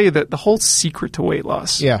 I'll tell you the whole secret to weight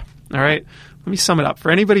loss. Yeah. All right. Let me sum it up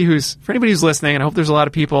for anybody who's listening, and I hope there's a lot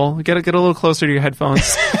of people. Get a little closer to your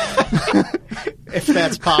headphones, if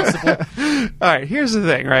that's possible. All right. Here's the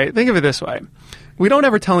thing. Right. Think of it this way: we don't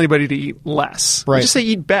ever tell anybody to eat less. Right. We just say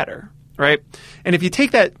eat better. Right. And if you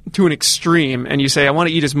take that to an extreme and you say I want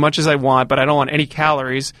to eat as much as I want, but I don't want any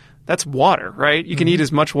calories. That's water, right? You can eat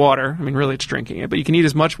as much water. I mean, really, it's drinking it, but you can eat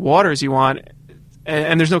as much water as you want,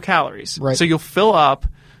 and there's no calories. Right. So you'll fill up,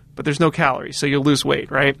 but there's no calories, so you'll lose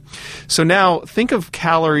weight, right? So now think of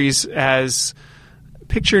calories as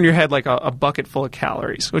picture in your head like a bucket full of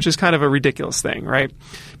calories, which is kind of a ridiculous thing, right?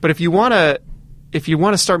 But if you want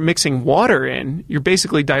to start mixing water in, you're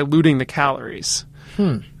basically diluting the calories.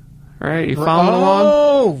 Right? You following along?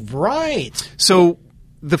 Oh, right. So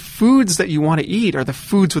the foods that you want to eat are the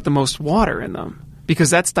foods with the most water in them because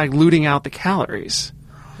that's diluting out the calories.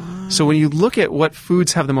 So when you look at what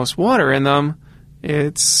foods have the most water in them,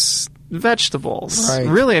 it's vegetables. Right.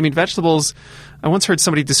 Really, I mean, vegetables, I once heard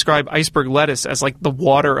somebody describe iceberg lettuce as like the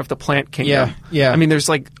water of the plant kingdom. Yeah. I mean, there's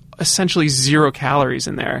like essentially 0 calories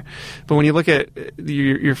in there. But when you look at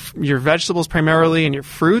your vegetables primarily and your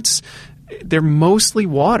fruits, they're mostly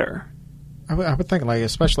water. I would think, like,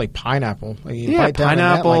 especially pineapple.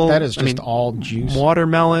 Pineapple. That is just all juice.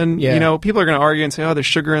 Watermelon. Yeah. People are going to argue and say, oh, there's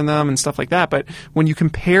sugar in them and stuff like that. But when you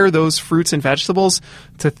compare those fruits and vegetables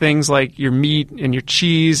to things like your meat and your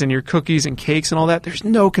cheese and your cookies and cakes and all that, there's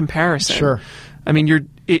no comparison. Sure. I mean,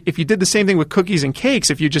 if you did the same thing with cookies and cakes,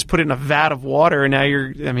 if you just put it in a vat of water and now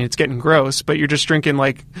it's getting gross, but you're just drinking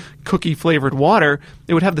like cookie flavored water,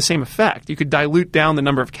 it would have the same effect. You could dilute down the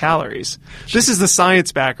number of calories. This is the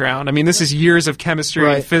science background. I mean, this is years of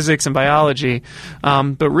chemistry and physics and biology.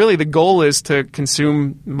 But really the goal is to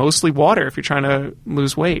consume mostly water if you're trying to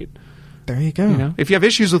lose weight. There you go. If you have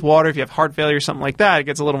issues with water, if you have heart failure, something like that, it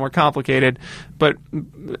gets a little more complicated.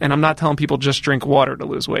 And I'm not telling people just drink water to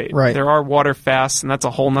lose weight. Right. There are water fasts, and that's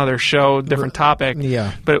a whole nother show, different topic.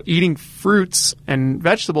 Yeah. But eating fruits and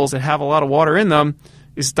vegetables that have a lot of water in them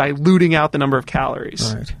is diluting out the number of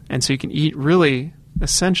calories. Right. And so you can eat really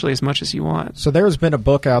essentially as much as you want. So there's been a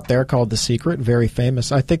book out there called The Secret, very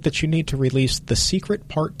famous. I think that you need to release The Secret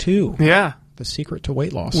Part 2. Yeah. The Secret to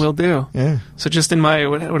Weight Loss. Will do. Yeah. So just in my,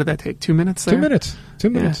 what did that take, 2 minutes there? 2 minutes. 2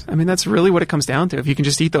 minutes. Yeah. I mean, that's really what it comes down to. If you can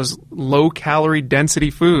just eat those low-calorie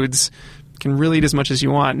density foods, you can really eat as much as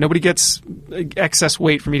you want. Nobody gets excess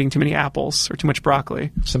weight from eating too many apples or too much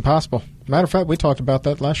broccoli. It's impossible. Matter of fact, we talked about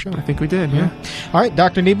that last show. I think we did, yeah. All right,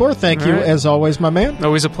 Dr. Niebuhr, thank you as always, my man.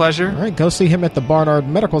 Always a pleasure. All right, go see him at the Barnard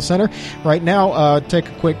Medical Center. Right now, take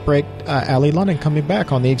a quick break. Allie London coming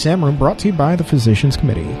back on The Exam Room, brought to you by the Physicians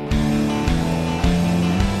Committee.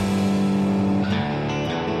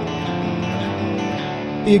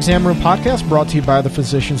 The Exam Room Podcast brought to you by the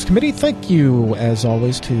Physicians Committee. Thank you, as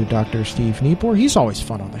always, to Dr. Steve Niebuhr. He's always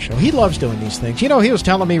fun on the show. He loves doing these things. You know, he was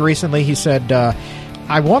telling me recently, he said,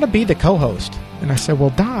 I want to be the co-host. And I said,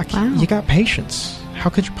 well, Doc, you got patience.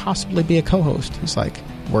 How could you possibly be a co-host? He's like,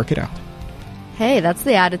 work it out. Hey, that's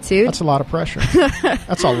the attitude. That's a lot of pressure.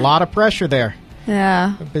 That's a lot of pressure there.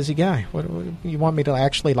 Yeah. A busy guy. What, you want me to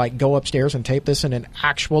actually go upstairs and tape this in an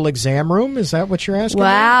actual exam room? Is that what you're asking?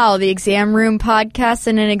 Wow, the Exam Room Podcast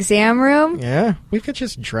in an exam room? Yeah, we could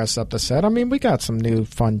just dress up the set. I mean, we got some new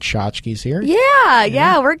fun tchotchkes here.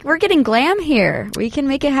 Yeah, we're getting glam here. We can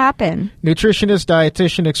make it happen. Nutritionist,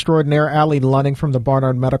 dietitian extraordinaire Allie Lunning from the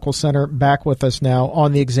Barnard Medical Center back with us now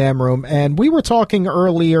on the exam room. And we were talking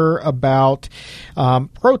earlier about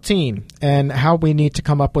protein and how we need to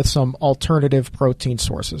come up with some alternative protein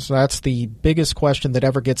sources. That's the biggest question that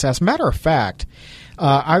ever gets asked. Matter of fact,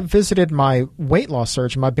 I visited my weight loss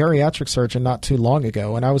surgeon, my bariatric surgeon, not too long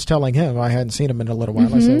ago, and I was telling him, I hadn't seen him in a little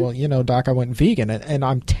while. I said, well, you know, Doc, I went vegan. And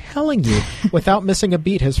I'm telling you, without missing a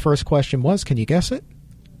beat, his first question was, can you guess it?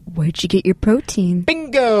 Where'd you get your protein?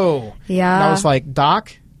 Bingo! Yeah. And I was like,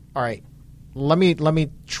 Doc, all right, let me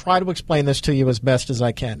try to explain this to you as best as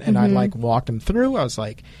I can. And I walked him through. I was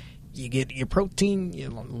like, you get your protein,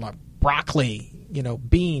 broccoli,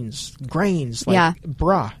 beans, grains,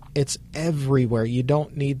 bruh, it's everywhere. You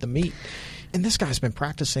don't need the meat. And this guy's been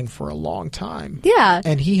practicing for a long time. Yeah.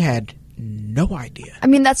 And he had no idea. I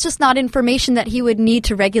mean, that's just not information that he would need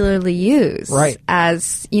to regularly use. Right.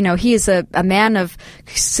 As, he is a man of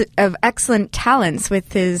excellent talents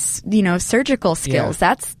with his, surgical skills.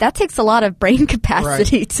 Yeah. That takes a lot of brain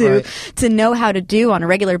capacity to know how to do on a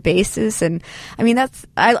regular basis. And I mean,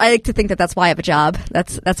 I like to think that that's why I have a job.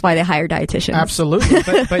 That's why they hire dietitians. Absolutely.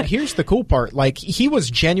 but here's the cool part. He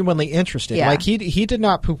was genuinely interested. Yeah. He did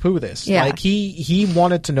not poo-poo this. Yeah. He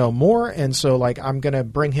wanted to know more. And so I'm going to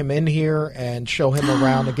bring him in here and show him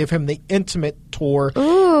around and give him the intimate tour.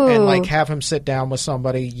 Ooh. And have him sit down with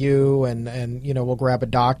somebody, and we'll grab a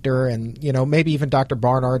doctor and maybe even Dr.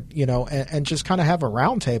 Barnard, and just kind of have a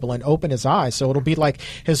round table and open his eyes. So it'll be like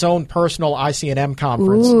his own personal ICNM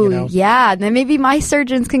conference. Ooh, yeah. And then maybe my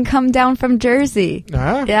surgeons can come down from Jersey.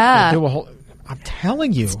 Yeah. Do a whole. I'm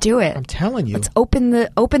telling you. Let's do it. I'm telling you. Let's open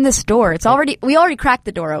this door. We already cracked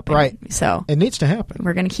the door open. Right. So it needs to happen.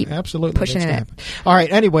 We're going to keep absolutely pushing it. All right.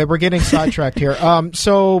 Anyway, we're getting sidetracked here.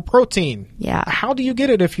 So protein. Yeah. How do you get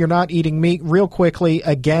it if you're not eating meat? Real quickly,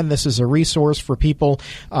 again, this is a resource for people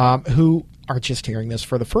who are just hearing this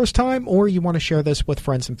for the first time, or you want to share this with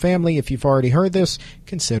friends and family. If you've already heard this,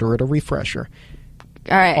 consider it a refresher.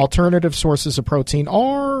 All right. Alternative sources of protein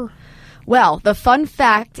are... Well, the fun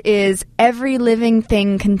fact is every living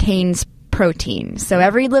thing contains protein. So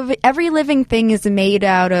every living thing is made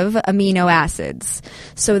out of amino acids.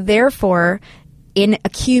 So therefore, in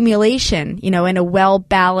accumulation, in a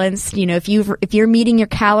well-balanced, if you're meeting your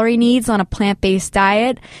calorie needs on a plant-based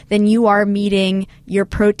diet, then you are meeting your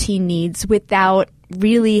protein needs without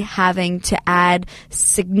really having to add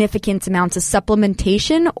significant amounts of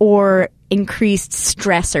supplementation or increased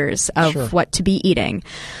stressors of what to be eating.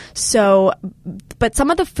 So, but some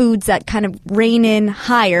of the foods that kind of reign in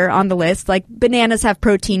higher on the list, like bananas have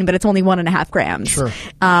protein, but it's only 1.5 grams. Sure.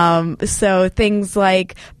 So things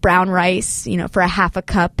like brown rice, for a half a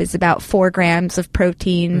cup is about 4 grams of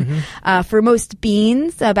protein. For most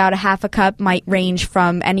beans, about a half a cup might range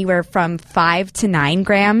from anywhere from 5 to 9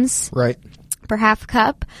 grams. Right. Per half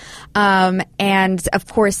cup. And of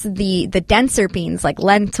course the denser beans like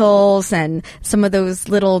lentils and some of those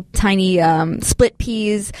little tiny split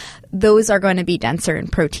peas, those are going to be denser in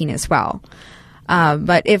protein as well.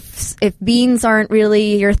 But if beans aren't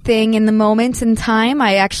really your thing in the moment in time,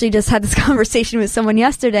 I actually just had this conversation with someone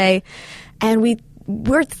yesterday, and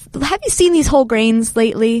have you seen these whole grains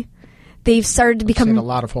lately? They've started to become a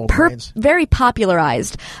lot of whole grains. Very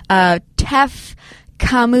popularized. Teff,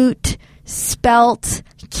 kamut, spelt,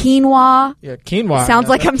 quinoa. Yeah, quinoa. Sounds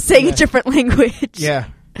like I'm saying a different language. Yeah.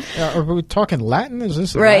 Are we talking Latin? Is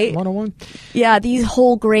this right? Latin 101? Yeah, these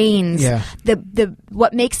whole grains. Yeah.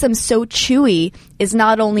 What makes them so chewy is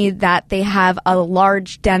not only that they have a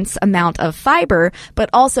large, dense amount of fiber, but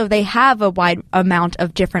also they have a wide amount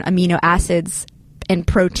of different amino acids and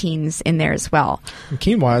proteins in there as well. And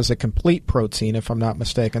quinoa is a complete protein, if I'm not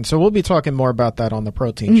mistaken. So we'll be talking more about that on the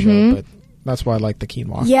protein show. But That's why I like the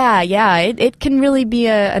quinoa. Yeah. It can really be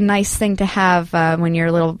a nice thing to have when you're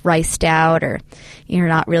a little riced out or you're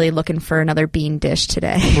not really looking for another bean dish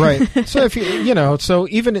today. Right. So if so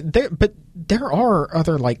even there, but there are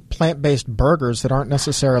other like plant-based burgers that aren't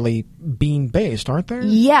necessarily bean-based, aren't there?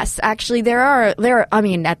 Yes, actually there are. I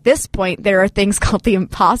mean, at this point, there are things called the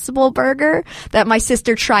Impossible Burger that my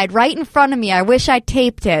sister tried right in front of me. I wish I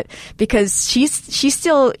taped it because she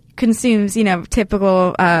still consumes,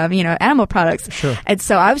 typical, animal products. Sure. And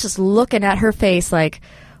so I was just looking at her face like,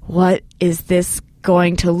 what is this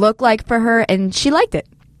going to look like for her? And she liked it.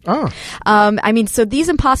 Oh. So these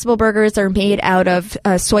Impossible Burgers are made out of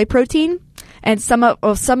soy protein, and some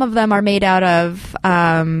of them are made out of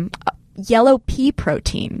yellow pea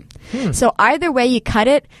protein. So either way you cut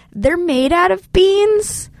it, they're made out of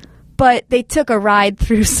beans, but they took a ride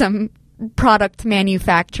through some product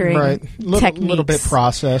manufacturing techniques. A little bit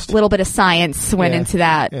processed. A little bit of science went into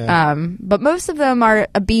that. Yeah. But most of them are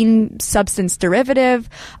a bean substance derivative,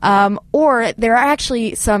 or there are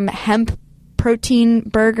actually some hemp protein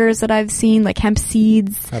burgers that I've seen, like hemp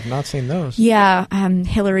seeds. I've not seen those. Yeah,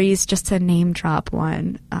 Hillary's, just to name drop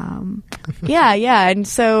one. Yeah. And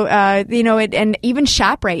so, and even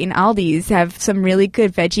ShopRite and Aldi's have some really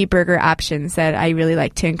good veggie burger options that I really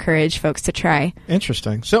like to encourage folks to try.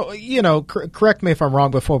 Interesting. So, correct me if I'm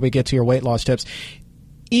wrong before we get to your weight loss tips.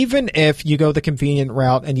 Even if you go the convenient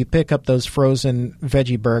route and you pick up those frozen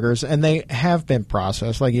veggie burgers, and they have been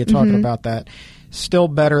processed, like you're talking about that, still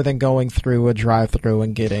better than going through a drive-thru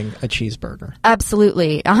and getting a cheeseburger.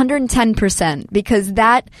 Absolutely, 110%, because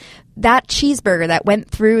that cheeseburger that went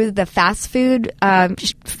through the fast food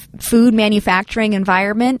food manufacturing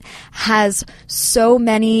environment has so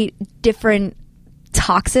many different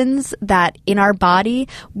toxins that in our body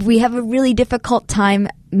we have a really difficult time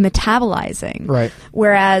metabolizing. Right.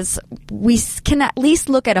 Whereas we can at least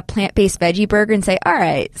look at a plant-based veggie burger and say, all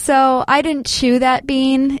right, so I didn't chew that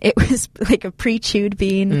bean. It was like a pre-chewed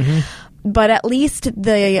bean. But at least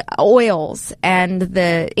the oils and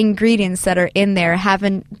the ingredients that are in there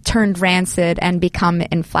haven't turned rancid and become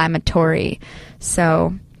inflammatory.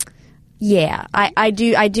 So yeah, I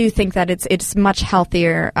do think that it's much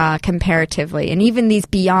healthier comparatively. And even these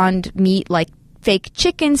Beyond Meat, like fake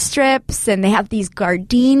chicken strips, and they have these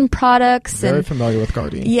Gardein products. Very familiar with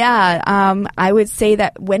Gardein. Yeah, I would say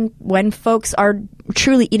that when folks are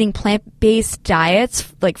truly eating plant-based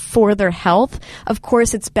diets, like for their health, of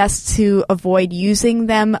course it's best to avoid using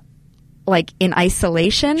them like in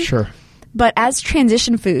isolation. Sure. But as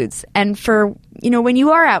transition foods, and for, when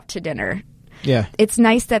you are out to dinner, yeah, it's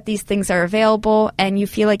nice that these things are available and you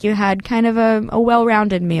feel like you had kind of a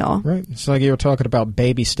well-rounded meal. Right. It's like you were talking about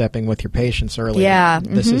baby stepping with your patients earlier. Yeah.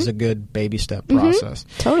 This is a good baby step process.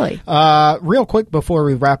 Totally. Real quick before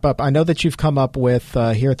we wrap up, I know that you've come up with,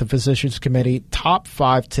 here at the Physicians Committee, top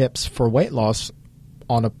 5 tips for weight loss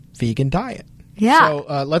on a vegan diet. Yeah.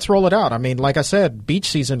 So let's roll it out. I mean, like I said,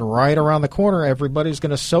 beach season right around the corner. Everybody's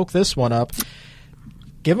going to soak this one up.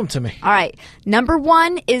 Give them to me. All right. Number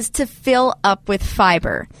 1 is to fill up with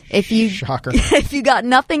fiber. Shocker. If you got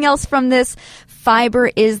nothing else from this,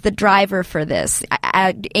 fiber is the driver for this.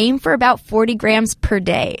 Aim for about 40 grams per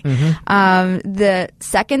day. The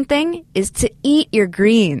second thing is to eat your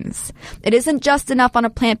greens. It isn't just enough on a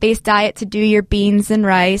plant-based diet to do your beans and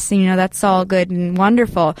rice. That's all good and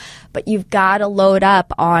wonderful. But you've got to load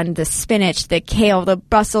up on the spinach, the kale, the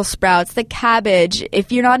Brussels sprouts, the cabbage.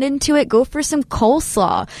 If you're not into it, go for some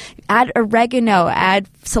coleslaw. Add oregano, add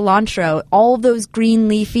cilantro. All of those green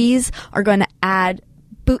leafies are going to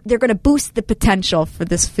they're going to boost the potential for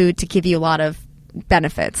this food to give you a lot of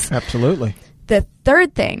benefits. Absolutely. The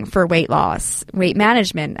third thing for weight loss, weight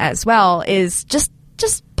management as well, is just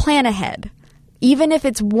plan ahead. Even if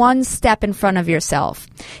it's one step in front of yourself.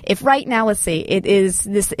 If right now, let's say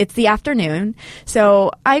it's the afternoon, so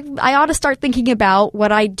I ought to start thinking about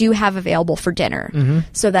what I do have available for dinner,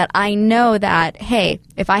 so that I know that, hey,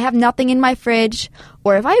 if I have nothing in my fridge,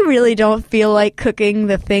 or if I really don't feel like cooking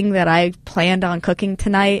the thing that I planned on cooking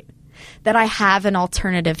tonight, that I have an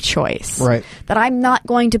alternative choice. Right. That I'm not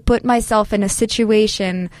going to put myself in a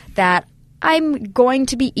situation that I'm going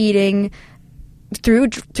to be eating through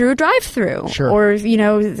a drive-through, sure, or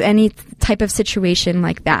any type of situation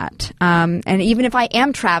like that. And even if I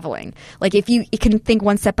am traveling, like if you can think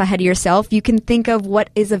one step ahead of yourself, you can think of what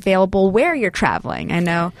is available where you're traveling. I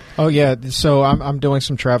know. Oh yeah, so I'm doing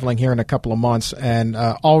some traveling here in a couple of months, and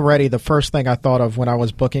already the first thing I thought of when I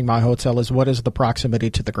was booking my hotel is what is the proximity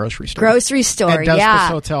to the grocery store? Grocery store, and does yeah.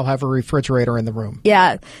 this hotel have a refrigerator in the room?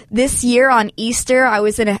 Yeah. This year on Easter, I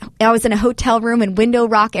was in a hotel room in Window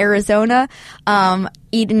Rock, Arizona.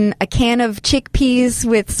 eaten a can of chickpeas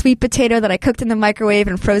with sweet potato that I cooked in the microwave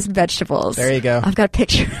and frozen vegetables. There you go. I've got a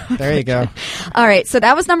picture. There you go. All right, so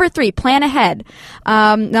that was number 3, plan ahead.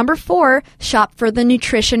 Number 4, shop for the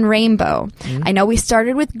nutrition rainbow. I know we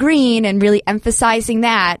started with green and really emphasizing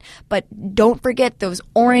that, but don't forget those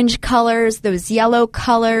orange colors, those yellow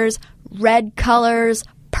colors, red colors,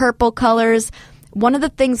 purple colors. One of the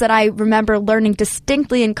things that I remember learning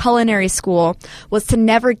distinctly in culinary school was to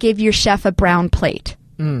never give your chef a brown plate.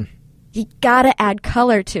 You gotta add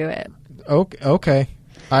color to it. Okay.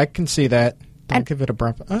 I can see that. Don't give it a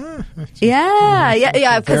brown.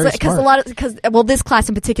 Yeah. Because this class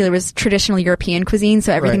in particular was traditional European cuisine,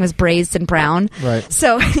 so everything was braised and brown. Right.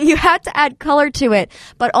 So you had to add color to it,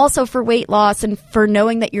 but also for weight loss and for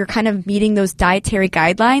knowing that you're kind of meeting those dietary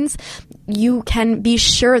guidelines, you can be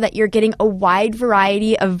sure that you're getting a wide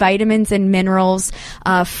variety of vitamins and minerals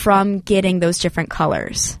from getting those different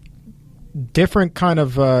colors. Different kind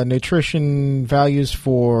of nutrition values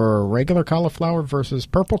for regular cauliflower versus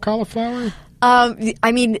purple cauliflower?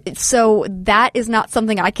 So that is not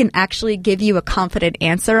something I can actually give you a confident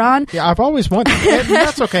answer on. Yeah, I've always wondered.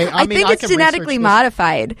 That's okay. I think it's genetically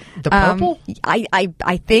modified. The purple?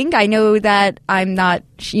 I think. I know that I'm not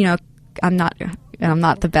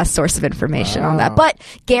the best source of information on that. But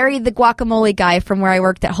Gary, the guacamole guy from where I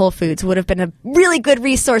worked at Whole Foods, would have been a really good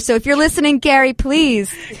resource. So if you're listening, Gary,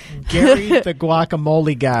 please. Gary, the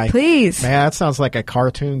guacamole guy. Please. Man, that sounds like a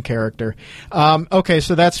cartoon character. Okay,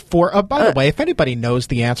 so that's 4. By the way, if anybody knows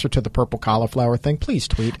the answer to the purple cauliflower thing, please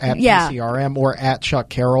tweet at PCRM or at Chuck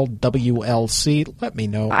Carroll, WLC. Let me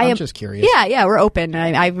know. I'm just curious. Yeah, we're open.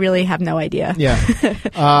 I really have no idea. Yeah.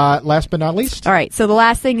 Last but not least. All right, so the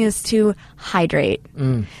last thing is to hydrate.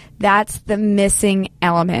 That's the missing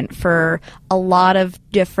element for a lot of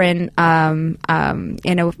different, when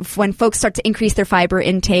folks start to increase their fiber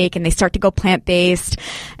intake and they start to go plant-based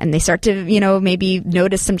and they start to, maybe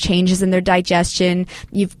notice some changes in their digestion,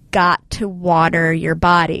 you've got to water your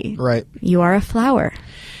body. Right. You are a flower.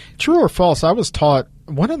 True or false? I was taught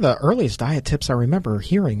one of the earliest diet tips I remember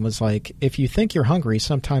hearing was like, if you think you're hungry,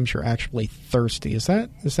 sometimes you're actually thirsty. Is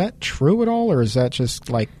that true at all, or is that just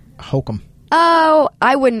like hokum? Oh,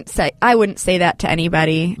 I wouldn't say that to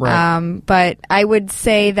anybody. Right. But I would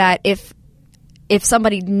say that if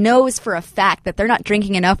somebody knows for a fact that they're not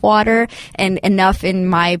drinking enough water, and enough in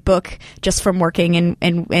my book, just from working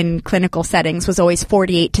in clinical settings, was always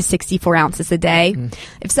 48 to 64 ounces a day.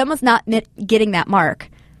 If someone's not getting that mark,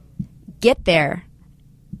 get there,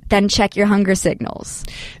 then check your hunger signals.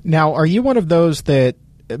 Now, are you one of those that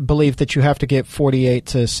believe that you have to get 48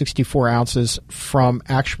 to 64 ounces from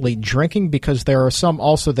actually drinking? Because there are some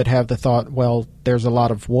also that have the thought, well, there's a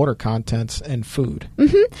lot of water contents in food.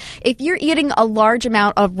 Mm-hmm. If you're eating a large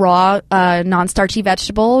amount of raw, non-starchy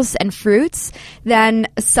vegetables and fruits, then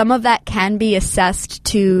some of that can be assessed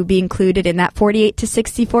to be included in that 48 to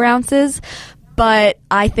 64 ounces. But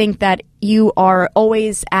I think that you are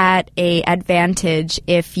always at an advantage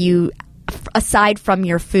if you, aside from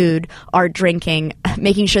your food, are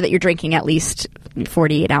making sure that you're drinking at least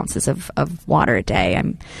 48 ounces of water a day.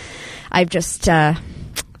 I've just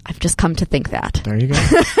come to think that. There you go.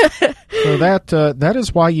 So that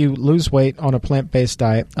is why you lose weight on a plant-based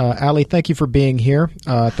diet. Allie, thank you for being here.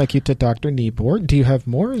 Thank you to Dr. Niebuhr. Do you have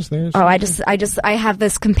more? Is there? I have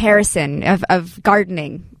this comparison of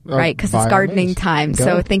gardening. Right, because it's gardening time. Go.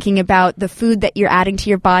 So thinking about the food that you're adding to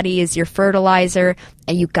your body is your fertilizer,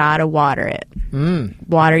 and you gotta water it.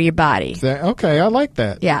 Water your body. Okay, I like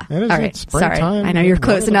that. Yeah. All right. Sorry, I know you're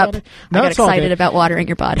closing up. I got excited about watering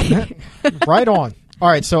your body. Right on. All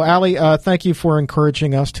right, so Allie, thank you for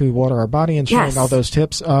encouraging us to water our body and sharing all those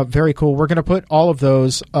tips. Very cool. We're going to put all of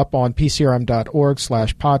those up on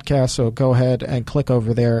pcrm.org/podcast, so go ahead and click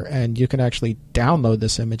over there, and you can actually download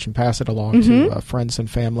this image and pass it along to friends and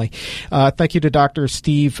family. Thank you to Dr.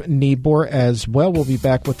 Steve Niebuhr as well. We'll be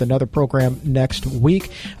back with another program next week.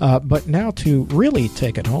 But now to really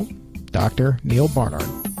take it home, Dr. Neal Barnard.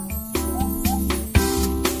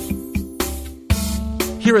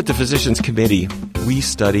 Here at the Physicians Committee, we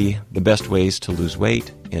study the best ways to lose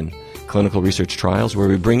weight in clinical research trials where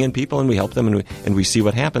we bring in people and we help them and we see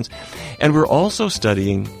what happens. And we're also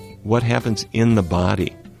studying what happens in the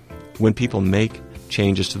body when people make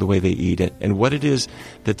changes to the way they eat it and what it is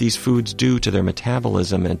that these foods do to their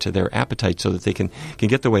metabolism and to their appetite so that they can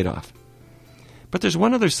get the weight off. But there's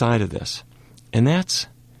one other side of this, and that's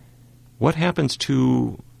what happens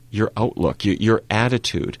to your outlook, your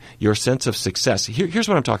attitude, your sense of success. Here's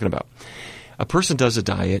what I'm talking about. A person does a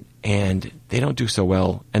diet and they don't do so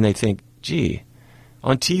well and they think, gee,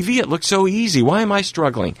 On TV, it looks so easy. Why am I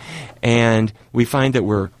struggling? And we find that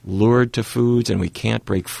we're lured to foods and we can't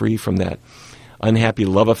break free from that unhappy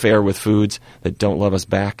love affair with foods that don't love us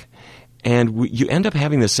back. And you end up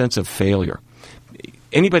having this sense of failure.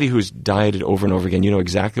 Anybody who's dieted over and over again, you know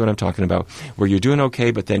exactly what I'm talking about, where you're doing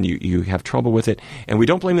okay, but then you have trouble with it. And we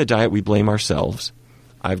don't blame the diet, we blame ourselves.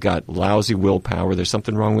 I've got lousy willpower. There's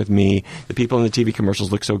something wrong with me. The people in the TV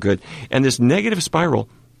commercials look so good. And this negative spiral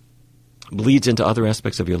bleeds into other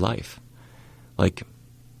aspects of your life. Like,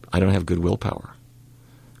 I don't have good willpower.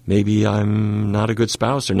 Maybe I'm not a good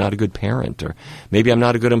spouse or not a good parent, or maybe I'm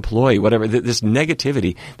not a good employee, whatever. This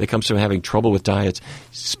negativity that comes from having trouble with diets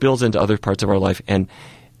spills into other parts of our life. And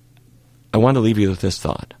I want to leave you with this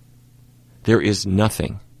thought. There is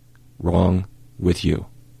nothing wrong with you.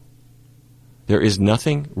 There is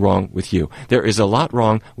nothing wrong with you. There is a lot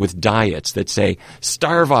wrong with diets that say,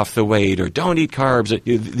 starve off the weight or don't eat carbs.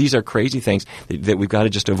 These are crazy things that we've got to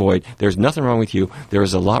just avoid. There's nothing wrong with you. There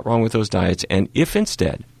is a lot wrong with those diets. And if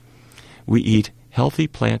instead we eat healthy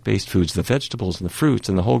plant-based foods, the vegetables and the fruits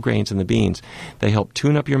and the whole grains and the beans, they help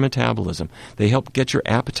tune up your metabolism. They help get your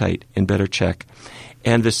appetite in better check.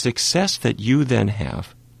 And the success that you then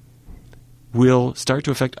have will start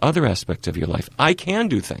to affect other aspects of your life. I can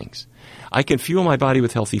do things. I can fuel my body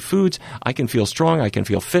with healthy foods. I can feel strong. I can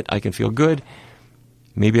feel fit. I can feel good.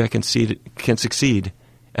 Maybe I can succeed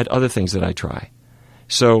at other things that I try.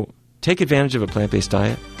 So take advantage of a plant-based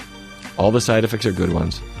diet. All the side effects are good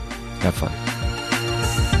ones. Have fun.